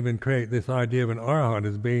can even create this idea of an arahant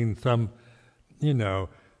as being some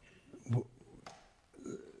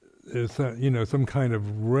kind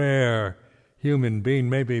of rare human being,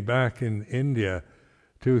 maybe back in India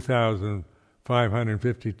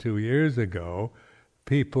 2,552 years ago,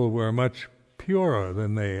 people were much purer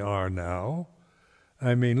than they are now.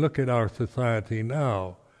 I mean, look at our society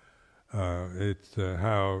now. It's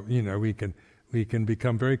how we can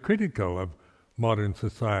become very critical of modern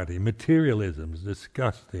society. Materialism is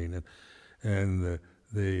disgusting, and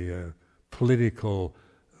the political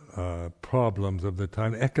problems of the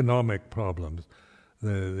time, economic problems,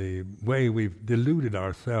 the way we've deluded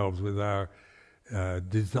ourselves with our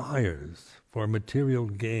desires for material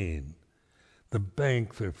gain. The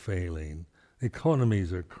banks are failing,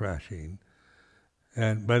 economies are crashing.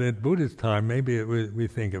 But at Buddhist time, maybe we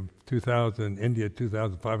think of India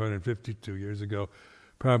 2,552 years ago,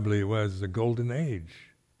 probably was the golden age.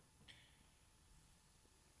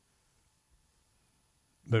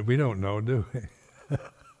 But we don't know, do we?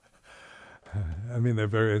 I mean, there are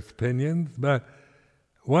various opinions, but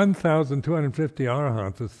 1,250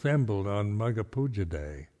 arahants assembled on Magha Puja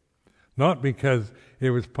Day, not because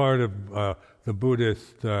it was part of the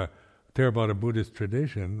Buddhist, Theravada Buddhist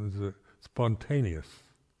tradition. It was spontaneous.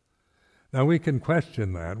 Now we can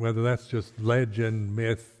question that, whether that's just legend,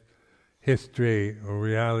 myth, history, or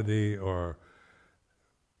reality, or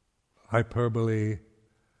hyperbole.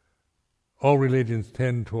 All religions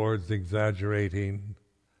tend towards exaggerating,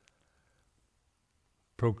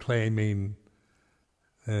 proclaiming,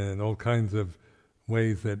 and all kinds of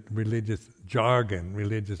ways that religious jargon,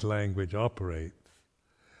 religious language operates.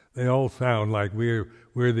 They all sound like we're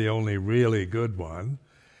the only really good one.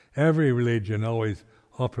 Every religion always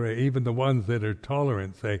operates, even the ones that are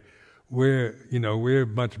tolerant say, we're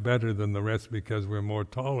much better than the rest because we're more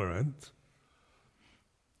tolerant.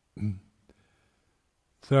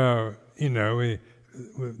 So,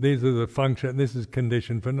 these are the function. This is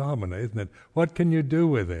conditioned phenomena, isn't it? What can you do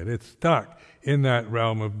with it? It's stuck in that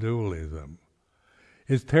realm of dualism.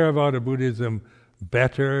 Is Theravada Buddhism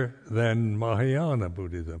better than Mahayana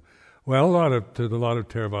Buddhism? Well, to a lot of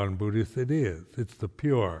Theravada Buddhists it is. It's the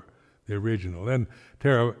pure, the original. Then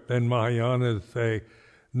Mahayanas say,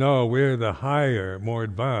 no, we're the higher, more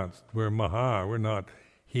advanced. We're Maha, we're not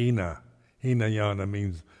Hina. Hinayana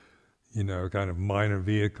means, kind of minor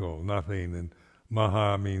vehicle, nothing, and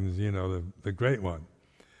Maha means, the great one.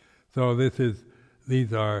 So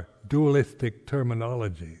these are dualistic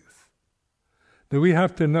terminologies. Do we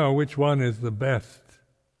have to know which one is the best?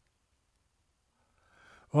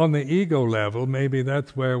 On the ego level, maybe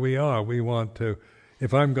that's where we are. We want to,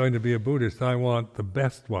 if I'm going to be a Buddhist, I want the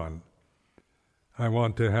best one. I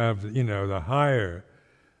want to have, the higher,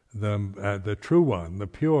 the true one, the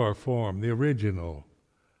pure form, the original.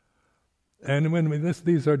 And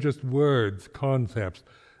these are just words, concepts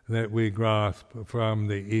that we grasp from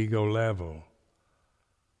the ego level,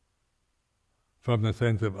 from the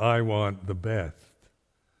sense of I want the best,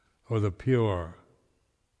 or the pure.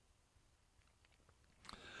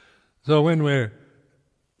 So when we're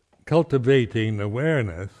cultivating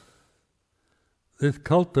awareness, this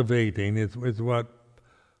cultivating is what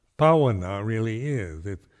bhavana really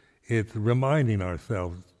is. It's reminding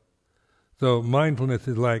ourselves. So mindfulness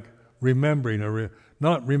is like remembering,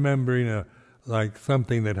 not remembering like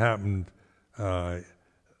something that happened a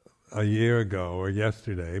year ago or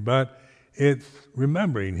yesterday, but it's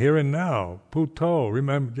remembering here and now, Puto,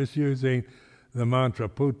 remember, just using the mantra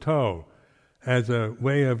Puto as a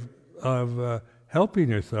way of helping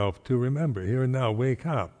yourself to remember, here and now, wake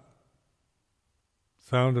up.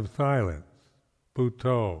 Sound of silence,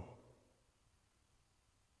 Puto.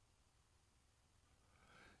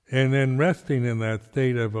 And then resting in that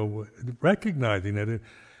state of recognizing it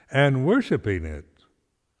and worshiping it.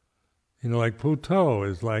 Like Puto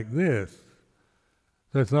is like this.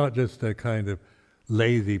 So it's not just a kind of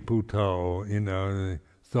lazy Puto,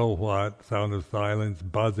 so what, sound of silence,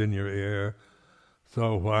 buzz in your ear,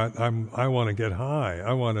 so what, I want to get high,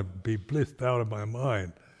 I want to be blissed out of my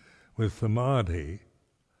mind with samadhi,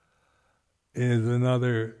 is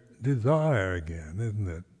another desire again, isn't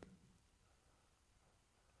it?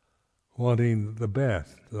 Wanting the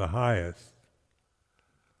best, the highest.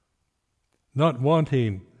 Not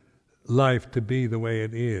wanting life to be the way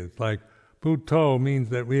it is. Like Puto means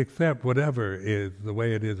that we accept whatever is the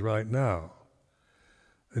way it is right now.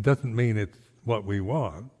 It doesn't mean it's what we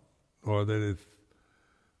want, or that it's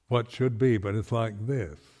what should be, but it's like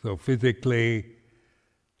this. So physically,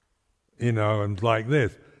 it's like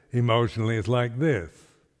this. Emotionally, it's like this.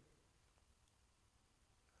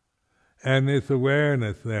 And this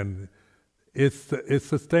awareness then, it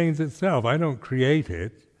sustains itself. I don't create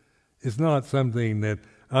it. It's not something that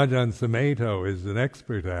Ajahn Sumedho is an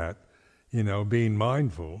expert at, being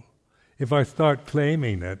mindful. If I start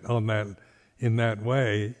claiming it on that, in that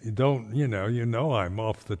way, you know I'm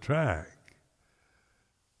off the track.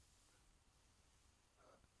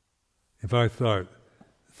 If I start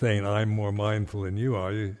saying I'm more mindful than you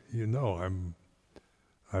are, you know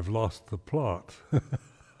I've lost the plot.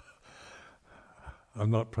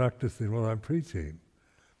 I'm not practicing what I'm preaching.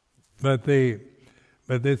 But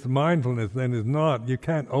this mindfulness then is not, you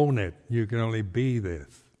can't own it, you can only be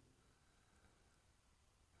this.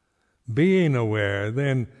 Being aware,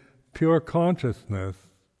 then pure consciousness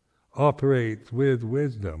operates with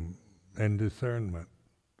wisdom and discernment.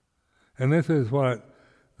 And this is what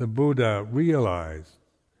the Buddha realized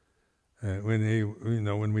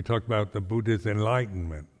when we talk about the Buddha's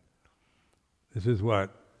enlightenment. This is what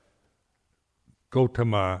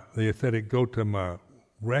Gautama, the ascetic Gautama,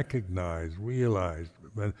 recognized, realized,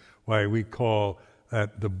 why we call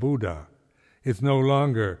that the Buddha. It's no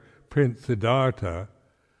longer Prince Siddhartha,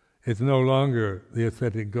 it's no longer the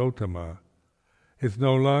ascetic Gautama, it's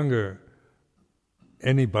no longer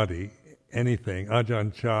anybody, anything,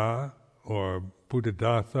 Ajahn Chah or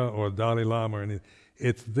Buddhadasa or Dalai Lama or anything.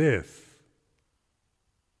 It's this.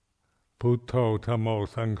 Bhutto, Tammo,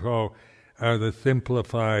 Sangho are the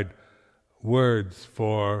simplified words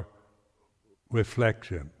for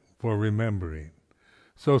reflection, for remembering.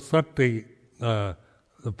 So sati, the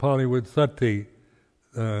Pali word sati,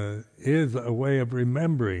 is a way of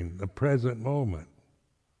remembering the present moment.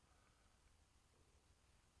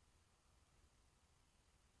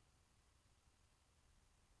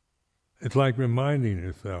 It's like reminding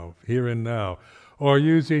yourself, here and now, or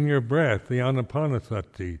using your breath, the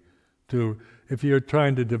anapanasati, if you're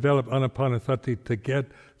trying to develop anapanasati to get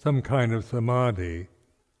some kind of samadhi,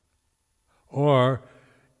 or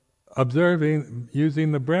observing,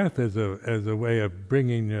 using the breath as a way of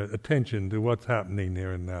bringing your attention to what's happening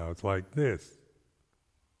here and now. It's like this.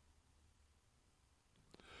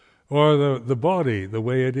 Or the body, the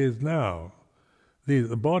way it is now.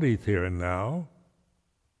 The body's here and now,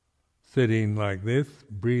 sitting like this,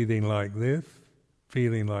 breathing like this,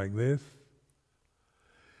 feeling like this.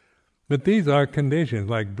 But these are conditions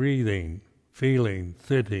like breathing, feeling,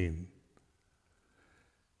 sitting.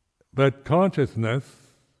 But consciousness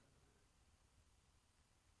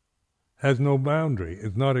has no boundary.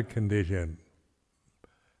 It's not a condition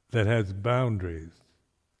that has boundaries.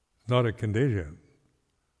 It's not a condition.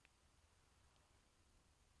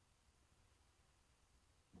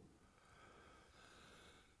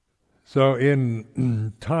 So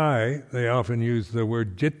in Thai, they often use the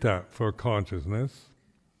word citta for consciousness.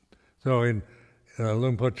 So in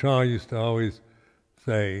Luang Por Chah used to always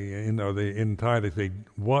say, in Thai they say,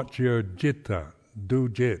 watch your citta, do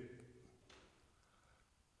jit.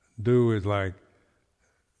 Do is like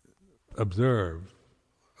observe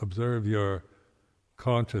your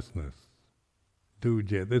consciousness. Do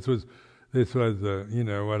jit. This was some of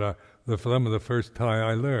the first Thai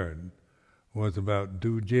I learned was about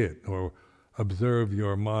do jit, or observe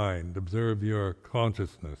your mind, observe your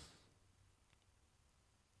consciousness.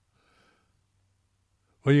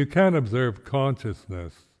 Well, you can observe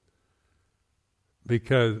consciousness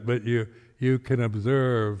but you can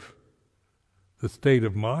observe the state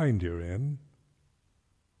of mind you're in.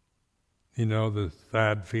 The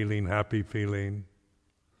sad feeling, happy feeling.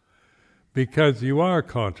 Because you are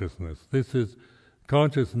consciousness.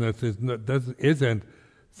 Consciousness isn't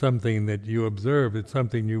something that you observe, it's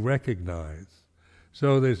something you recognize.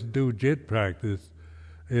 So this do jit practice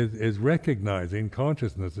is recognizing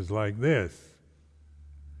consciousness is like this.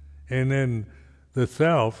 And then the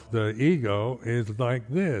self, the ego, is like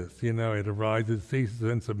this. It arises, ceases,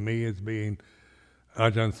 sense of me as being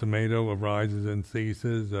Ajahn Sumedho arises and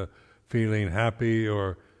ceases, feeling happy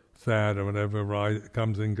or sad or whatever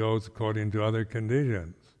comes and goes according to other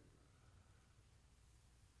conditions.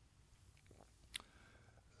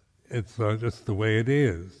 It's just the way it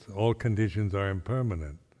is. All conditions are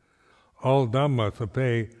impermanent. All Dhamma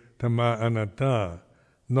sape Dhamma anatta,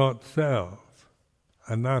 not self,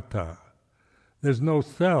 anatta. There's no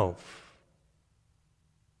self.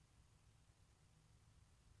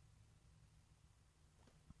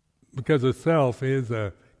 Because a self is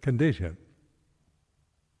a condition.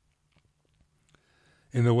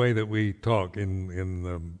 In the way that we talk in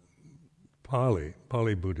the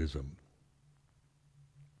Pali Buddhism.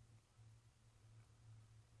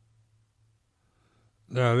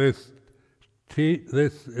 Now this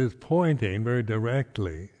is pointing very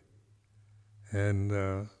directly,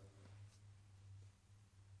 and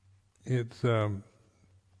it's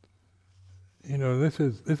this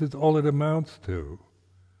is all it amounts to.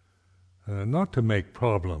 Not to make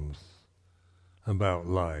problems about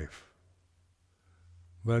life,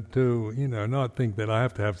 but to not think that I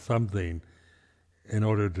have to have something in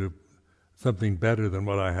order to something better than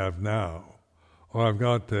what I have now, or I've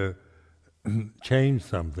got to change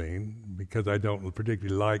something because I don't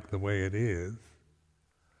particularly like the way it is.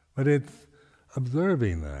 But it's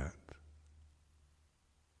observing that.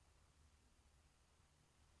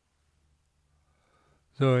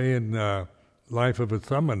 So in life of a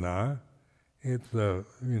samana, it's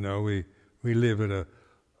we live at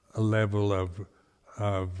a level of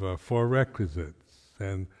four requisites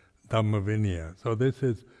and Dhamma Vinaya. So this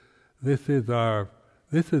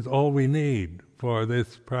is all we need for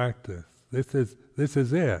this practice. This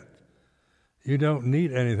is it. You don't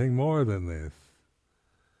need anything more than this.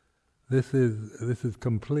 This is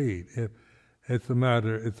complete. It's a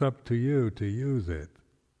matter. It's up to you to use it.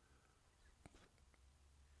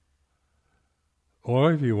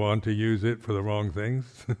 Or if you want to use it for the wrong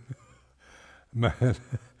things,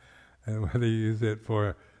 and whether you use it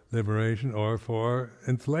for liberation or for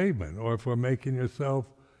enslavement or for making yourself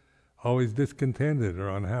always discontented or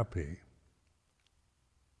unhappy.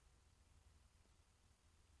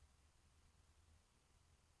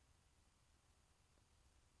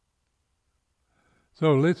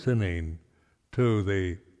 So listening to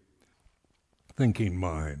the thinking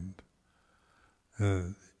mind,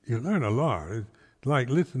 you learn a lot. It's like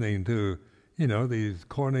listening to, these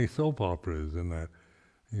corny soap operas and that.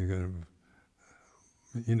 You're going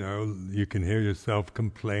to, you can hear yourself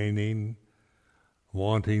complaining,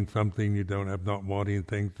 wanting something you don't have, not wanting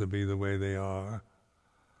things to be the way they are,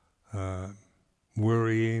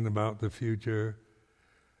 worrying about the future,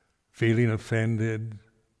 feeling offended,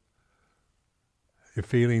 your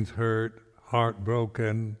feelings hurt,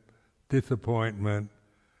 heartbroken, disappointment,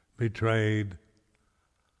 betrayed.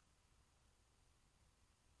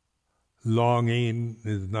 Longing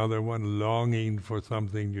is another one, longing for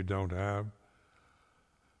something you don't have.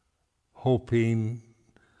 Hoping.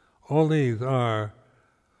 All these are,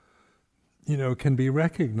 can be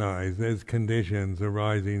recognized as conditions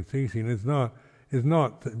arising, ceasing. It's not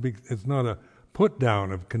a put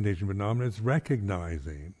down of conditioned phenomena, it's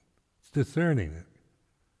recognizing, it's discerning it.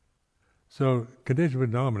 So conditioned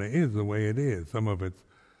phenomena is the way it is. Some of it's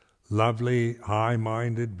lovely,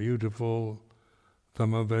 high-minded, beautiful.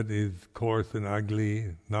 Some of it is coarse and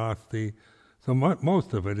ugly, nasty. So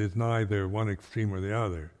most of it is neither one extreme or the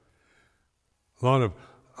other. A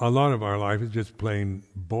lot of our life is just plain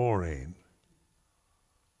boring.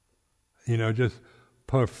 Just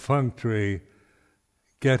perfunctory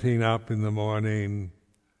getting up in the morning,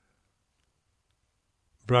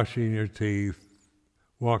 brushing your teeth,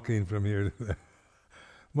 walking from here to there.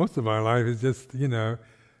 Most of our life is just,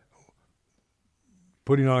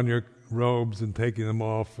 putting on your robes and taking them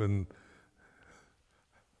off and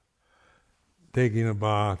taking a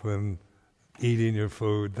bath and eating your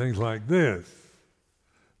food, things like this.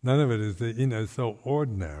 None of it is, so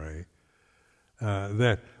ordinary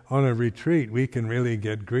that on a retreat we can really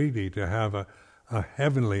get greedy to have a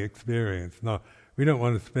heavenly experience. No, we don't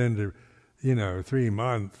want to spend, 3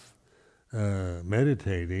 months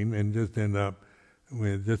meditating and just end up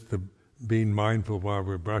with just being mindful while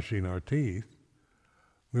we're brushing our teeth.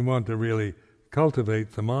 We want to really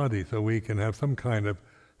cultivate samadhi so we can have some kind of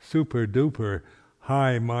super-duper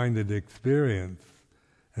high-minded experience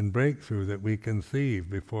and breakthrough that we conceive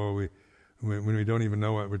before when we don't even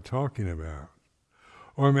know what we're talking about.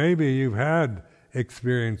 Or maybe you've had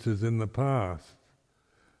experiences in the past,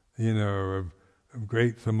 of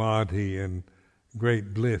great samadhi and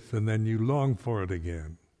great bliss, and then you long for it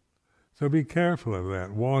again. So be careful of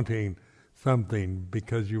that, wanting something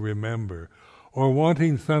because you remember, or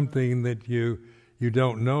wanting something that you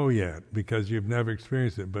don't know yet because you've never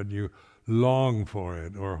experienced it, but you long for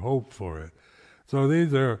it or hope for it. So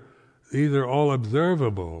these are all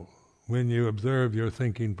observable when you observe your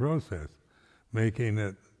thinking process, making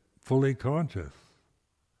it fully conscious.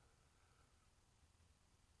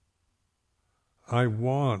 I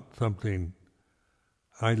want something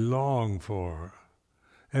I long for.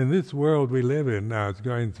 And this world we live in now is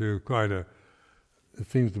going through it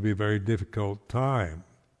seems to be a very difficult time.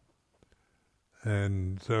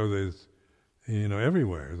 And so there's,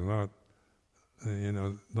 everywhere. It's not,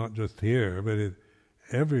 not just here, but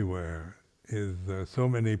everywhere is so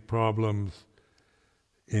many problems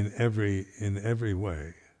in every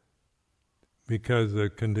way. Because the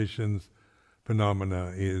conditions,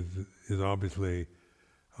 phenomena is obviously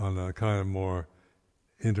on a kind of more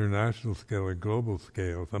international scale or global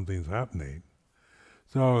scale, something's happening.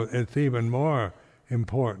 So it's even more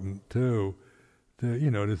important to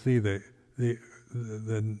see the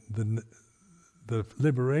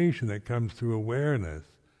liberation that comes through awareness,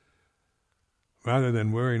 rather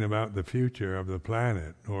than worrying about the future of the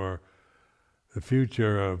planet or the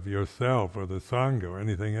future of yourself or the Sangha or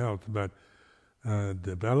anything else, but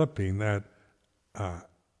developing that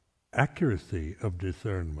accuracy of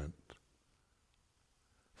discernment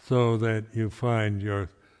so that you find your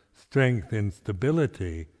strength in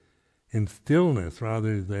stability, in stillness,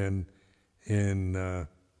 rather than in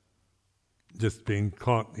just being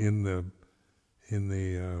caught in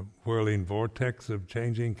the whirling vortex of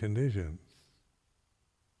changing conditions.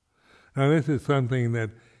 Now, this is something that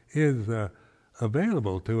is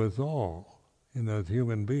available to us all, as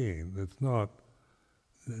human beings. It's not.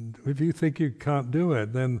 If you think you can't do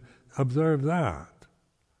it, then observe that.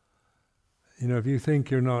 If you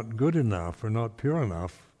think you're not good enough or not pure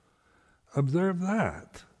enough, observe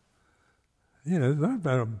that. It's not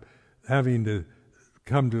about having to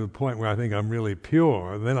come to a point where I think I'm really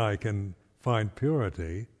pure, then I can find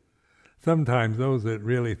purity. Sometimes those that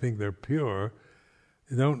really think they're pure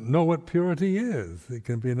don't know what purity is. It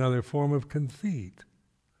can be another form of conceit.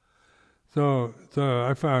 So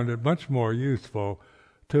I found it much more useful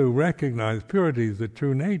to recognize purity as the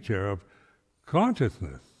true nature of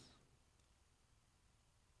consciousness.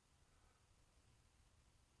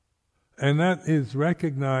 And that is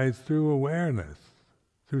recognized through awareness,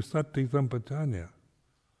 through sati sampajanya.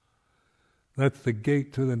 That's the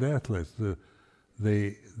gate to the deathless, the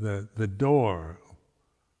door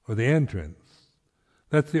or the entrance.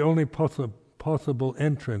 That's the only possible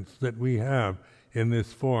entrance that we have in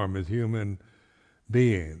this form as human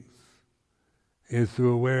beings, is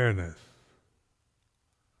through awareness.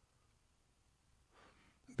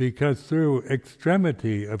 Because through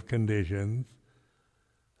extremity of conditions,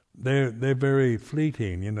 they're very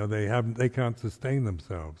fleeting. They can't sustain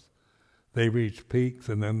themselves. They reach peaks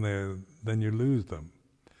and then you lose them.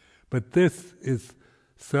 But this is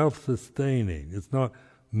self-sustaining. It's not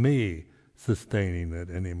me sustaining it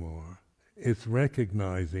anymore. It's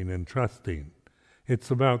recognizing and trusting. It's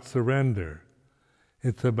about surrender.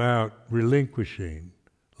 It's about relinquishing,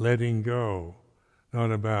 letting go,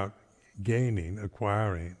 not about gaining,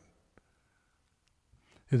 acquiring.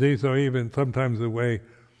 You see, so even sometimes the way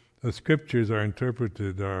the scriptures are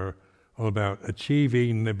interpreted are all about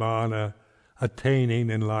achieving nibbana, attaining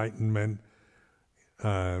enlightenment,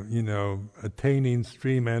 attaining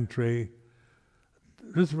stream entry.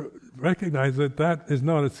 Just recognize that is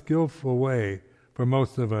not a skillful way for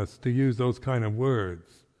most of us to use those kind of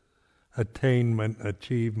words. Attainment,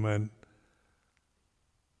 achievement,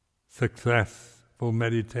 successful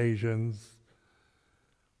meditations.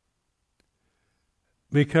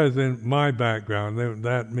 Because in my background,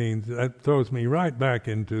 that throws me right back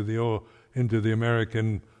into the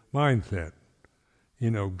American mindset.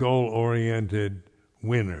 Goal-oriented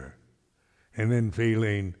winner. And then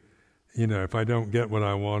feeling, if I don't get what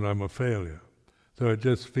I want, I'm a failure. So it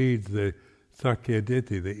just feeds the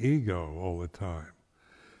sakkaya-ditthi, the ego, all the time.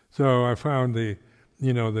 So I found the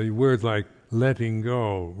words like letting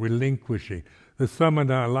go, relinquishing. The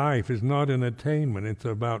samana life is not an attainment, it's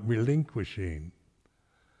about relinquishing.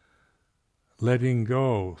 Letting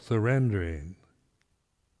go, surrendering.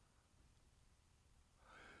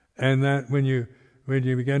 And that when you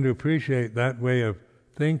begin to appreciate that way of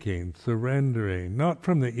thinking, surrendering, not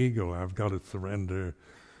from the ego, I've got to surrender,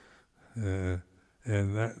 and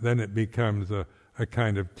then it becomes a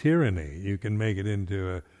kind of tyranny. You can make it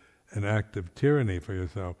into an act of tyranny for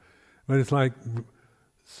yourself. But it's like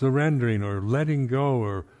surrendering or letting go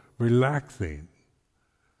or relaxing,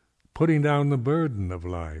 putting down the burden of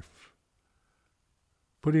life,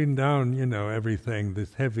 putting down, everything,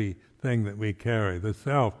 this heavy thing that we carry. The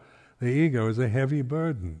self, the ego is a heavy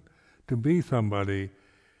burden. To be somebody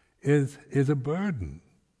is a burden.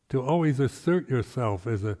 To always assert yourself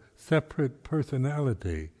as a separate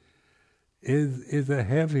personality is a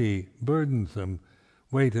heavy, burdensome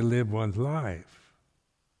way to live one's life.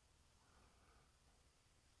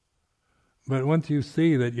 But once you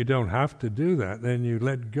see that you don't have to do that, then you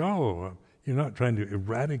let go. You're not trying to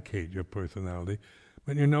eradicate your personality,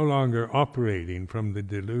 but you're no longer operating from the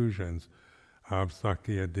delusions of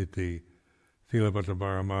sakkaya-ditthi, sila-vata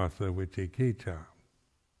paramasa, vicikicca.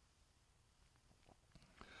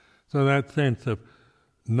 So that sense of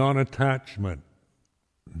non-attachment,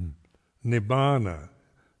 nibbana.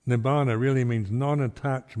 Nibbana really means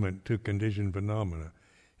non-attachment to conditioned phenomena.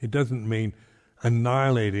 It doesn't mean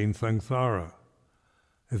annihilating samsara.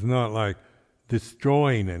 It's not like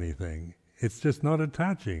destroying anything. It's just not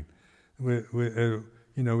attaching.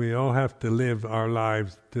 We all have to live our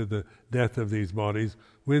lives to the death of these bodies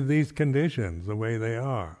with these conditions, the way they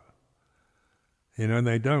are. And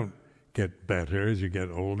they don't get better as you get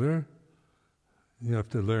older. You have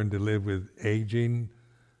to learn to live with aging,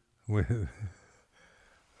 with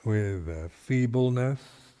with feebleness.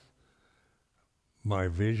 My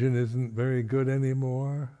vision isn't very good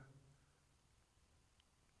anymore.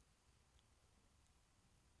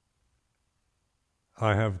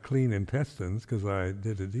 I have clean intestines because I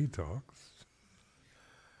did a detox.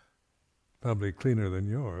 Probably cleaner than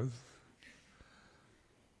yours.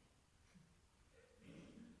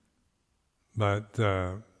 But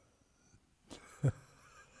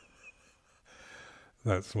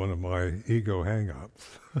that's one of my ego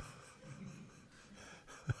hang-ups.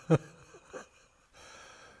 But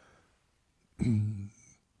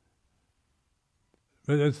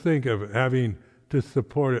let's think of having to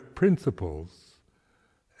support principles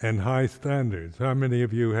and high standards. How many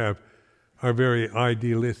of you are very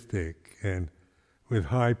idealistic and with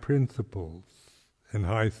high principles and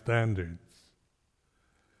high standards?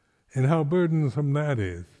 And how burdensome that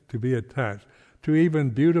is, to be attached to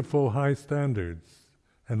even beautiful high standards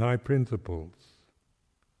and high principles.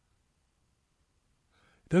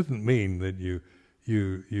 It doesn't mean that you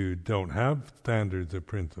don't have standards or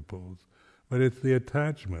principles, but it's the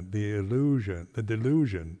attachment, the illusion, the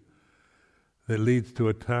delusion that leads to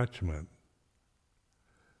attachment.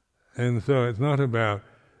 And so it's not about,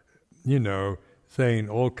 saying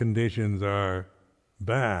all conditions are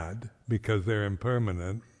bad because they're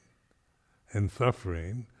impermanent and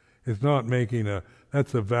suffering. It's not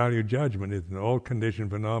that's a value judgment. It's all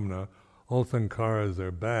conditioned phenomena, all sankharas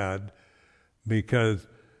are bad because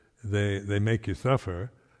they make you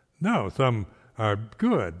suffer. No, some are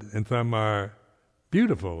good and some are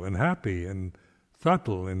beautiful and happy and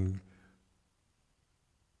subtle and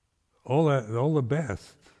all the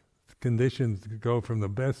best. Conditions go from the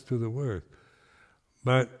best to the worst.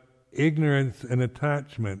 But ignorance and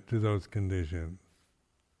attachment to those conditions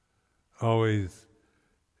always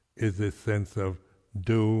is this sense of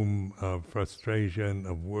doom, of frustration,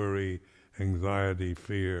 of worry, anxiety,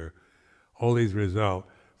 fear. All these result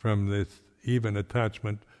from this even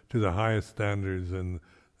attachment to the highest standards and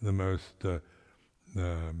the most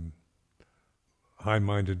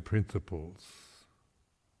high-minded principles.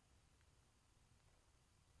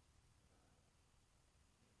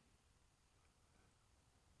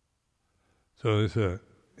 So there's an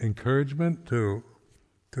encouragement to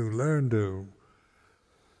learn to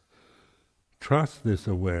trust this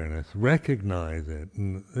awareness, recognize it.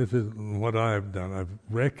 And this is what I've done. I've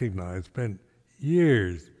recognized, spent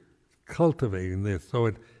years cultivating this so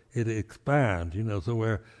it expands, so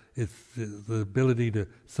where it's the ability to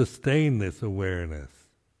sustain this awareness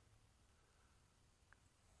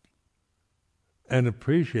and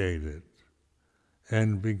appreciate it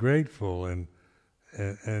and be grateful and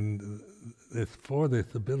it's for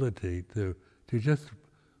this ability to just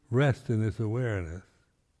rest in this awareness.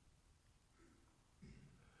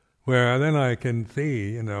 Where then I can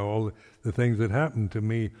see, all the things that happen to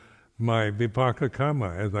me, my vipaka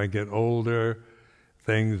karma, as I get older,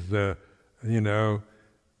 things,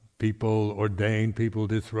 people ordain, people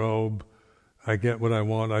disrobe, I get what I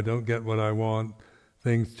want, I don't get what I want,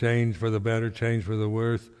 things change for the better, change for the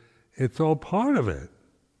worse. It's all part of it.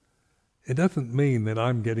 It doesn't mean that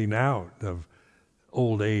I'm getting out of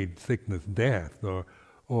old age, sickness, death,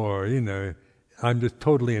 or I'm just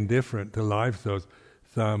totally indifferent to life, so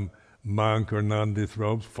some monk or nun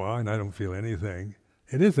disrobes, fine, I don't feel anything.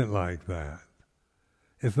 It isn't like that.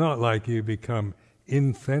 It's not like you become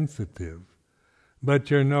insensitive,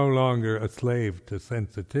 but you're no longer a slave to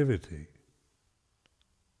sensitivity.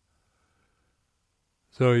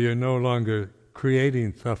 So you're no longer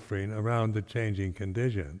creating suffering around the changing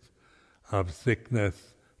conditions of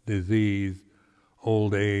sickness, disease,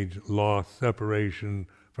 old age, loss, separation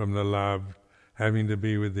from the loved, having to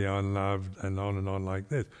be with the unloved, and on like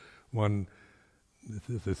this.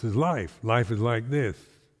 This is life. Life is like this.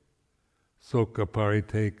 Sokha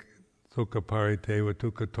parite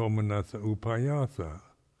vatuka tomanasa upayasa.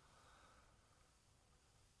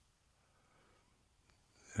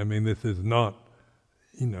 This is not,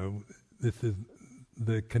 this is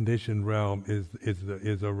the conditioned realm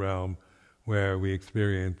is a realm where we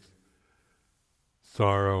experience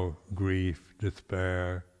sorrow, grief,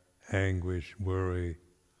 despair, anguish, worry.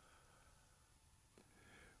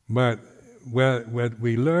 But what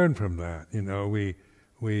we learn from that,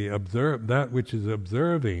 we observe that which is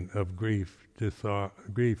observing of grief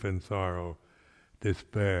and sorrow,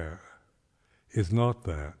 despair, is not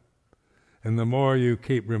that. And the more you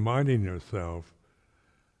keep reminding yourself,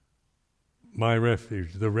 my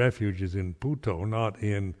refuge, the refuge is in Buddho, not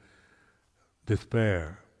in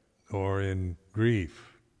despair or in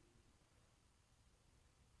grief.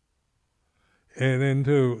 And then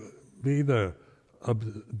to be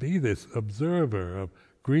this observer of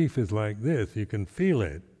grief is like this, you can feel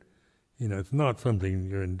it, It's not something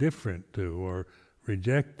you're indifferent to or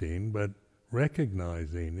rejecting, but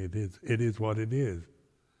recognizing it is what it is.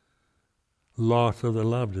 Loss of the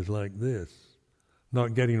loved is like this.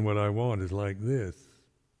 Not getting what I want is like this.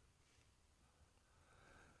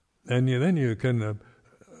 And then you can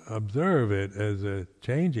observe it as a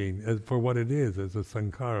changing, as for what it is, as a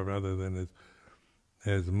sankhara rather than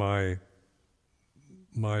as my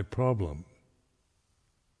problem.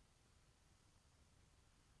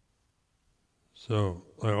 So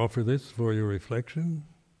I offer this for your reflection.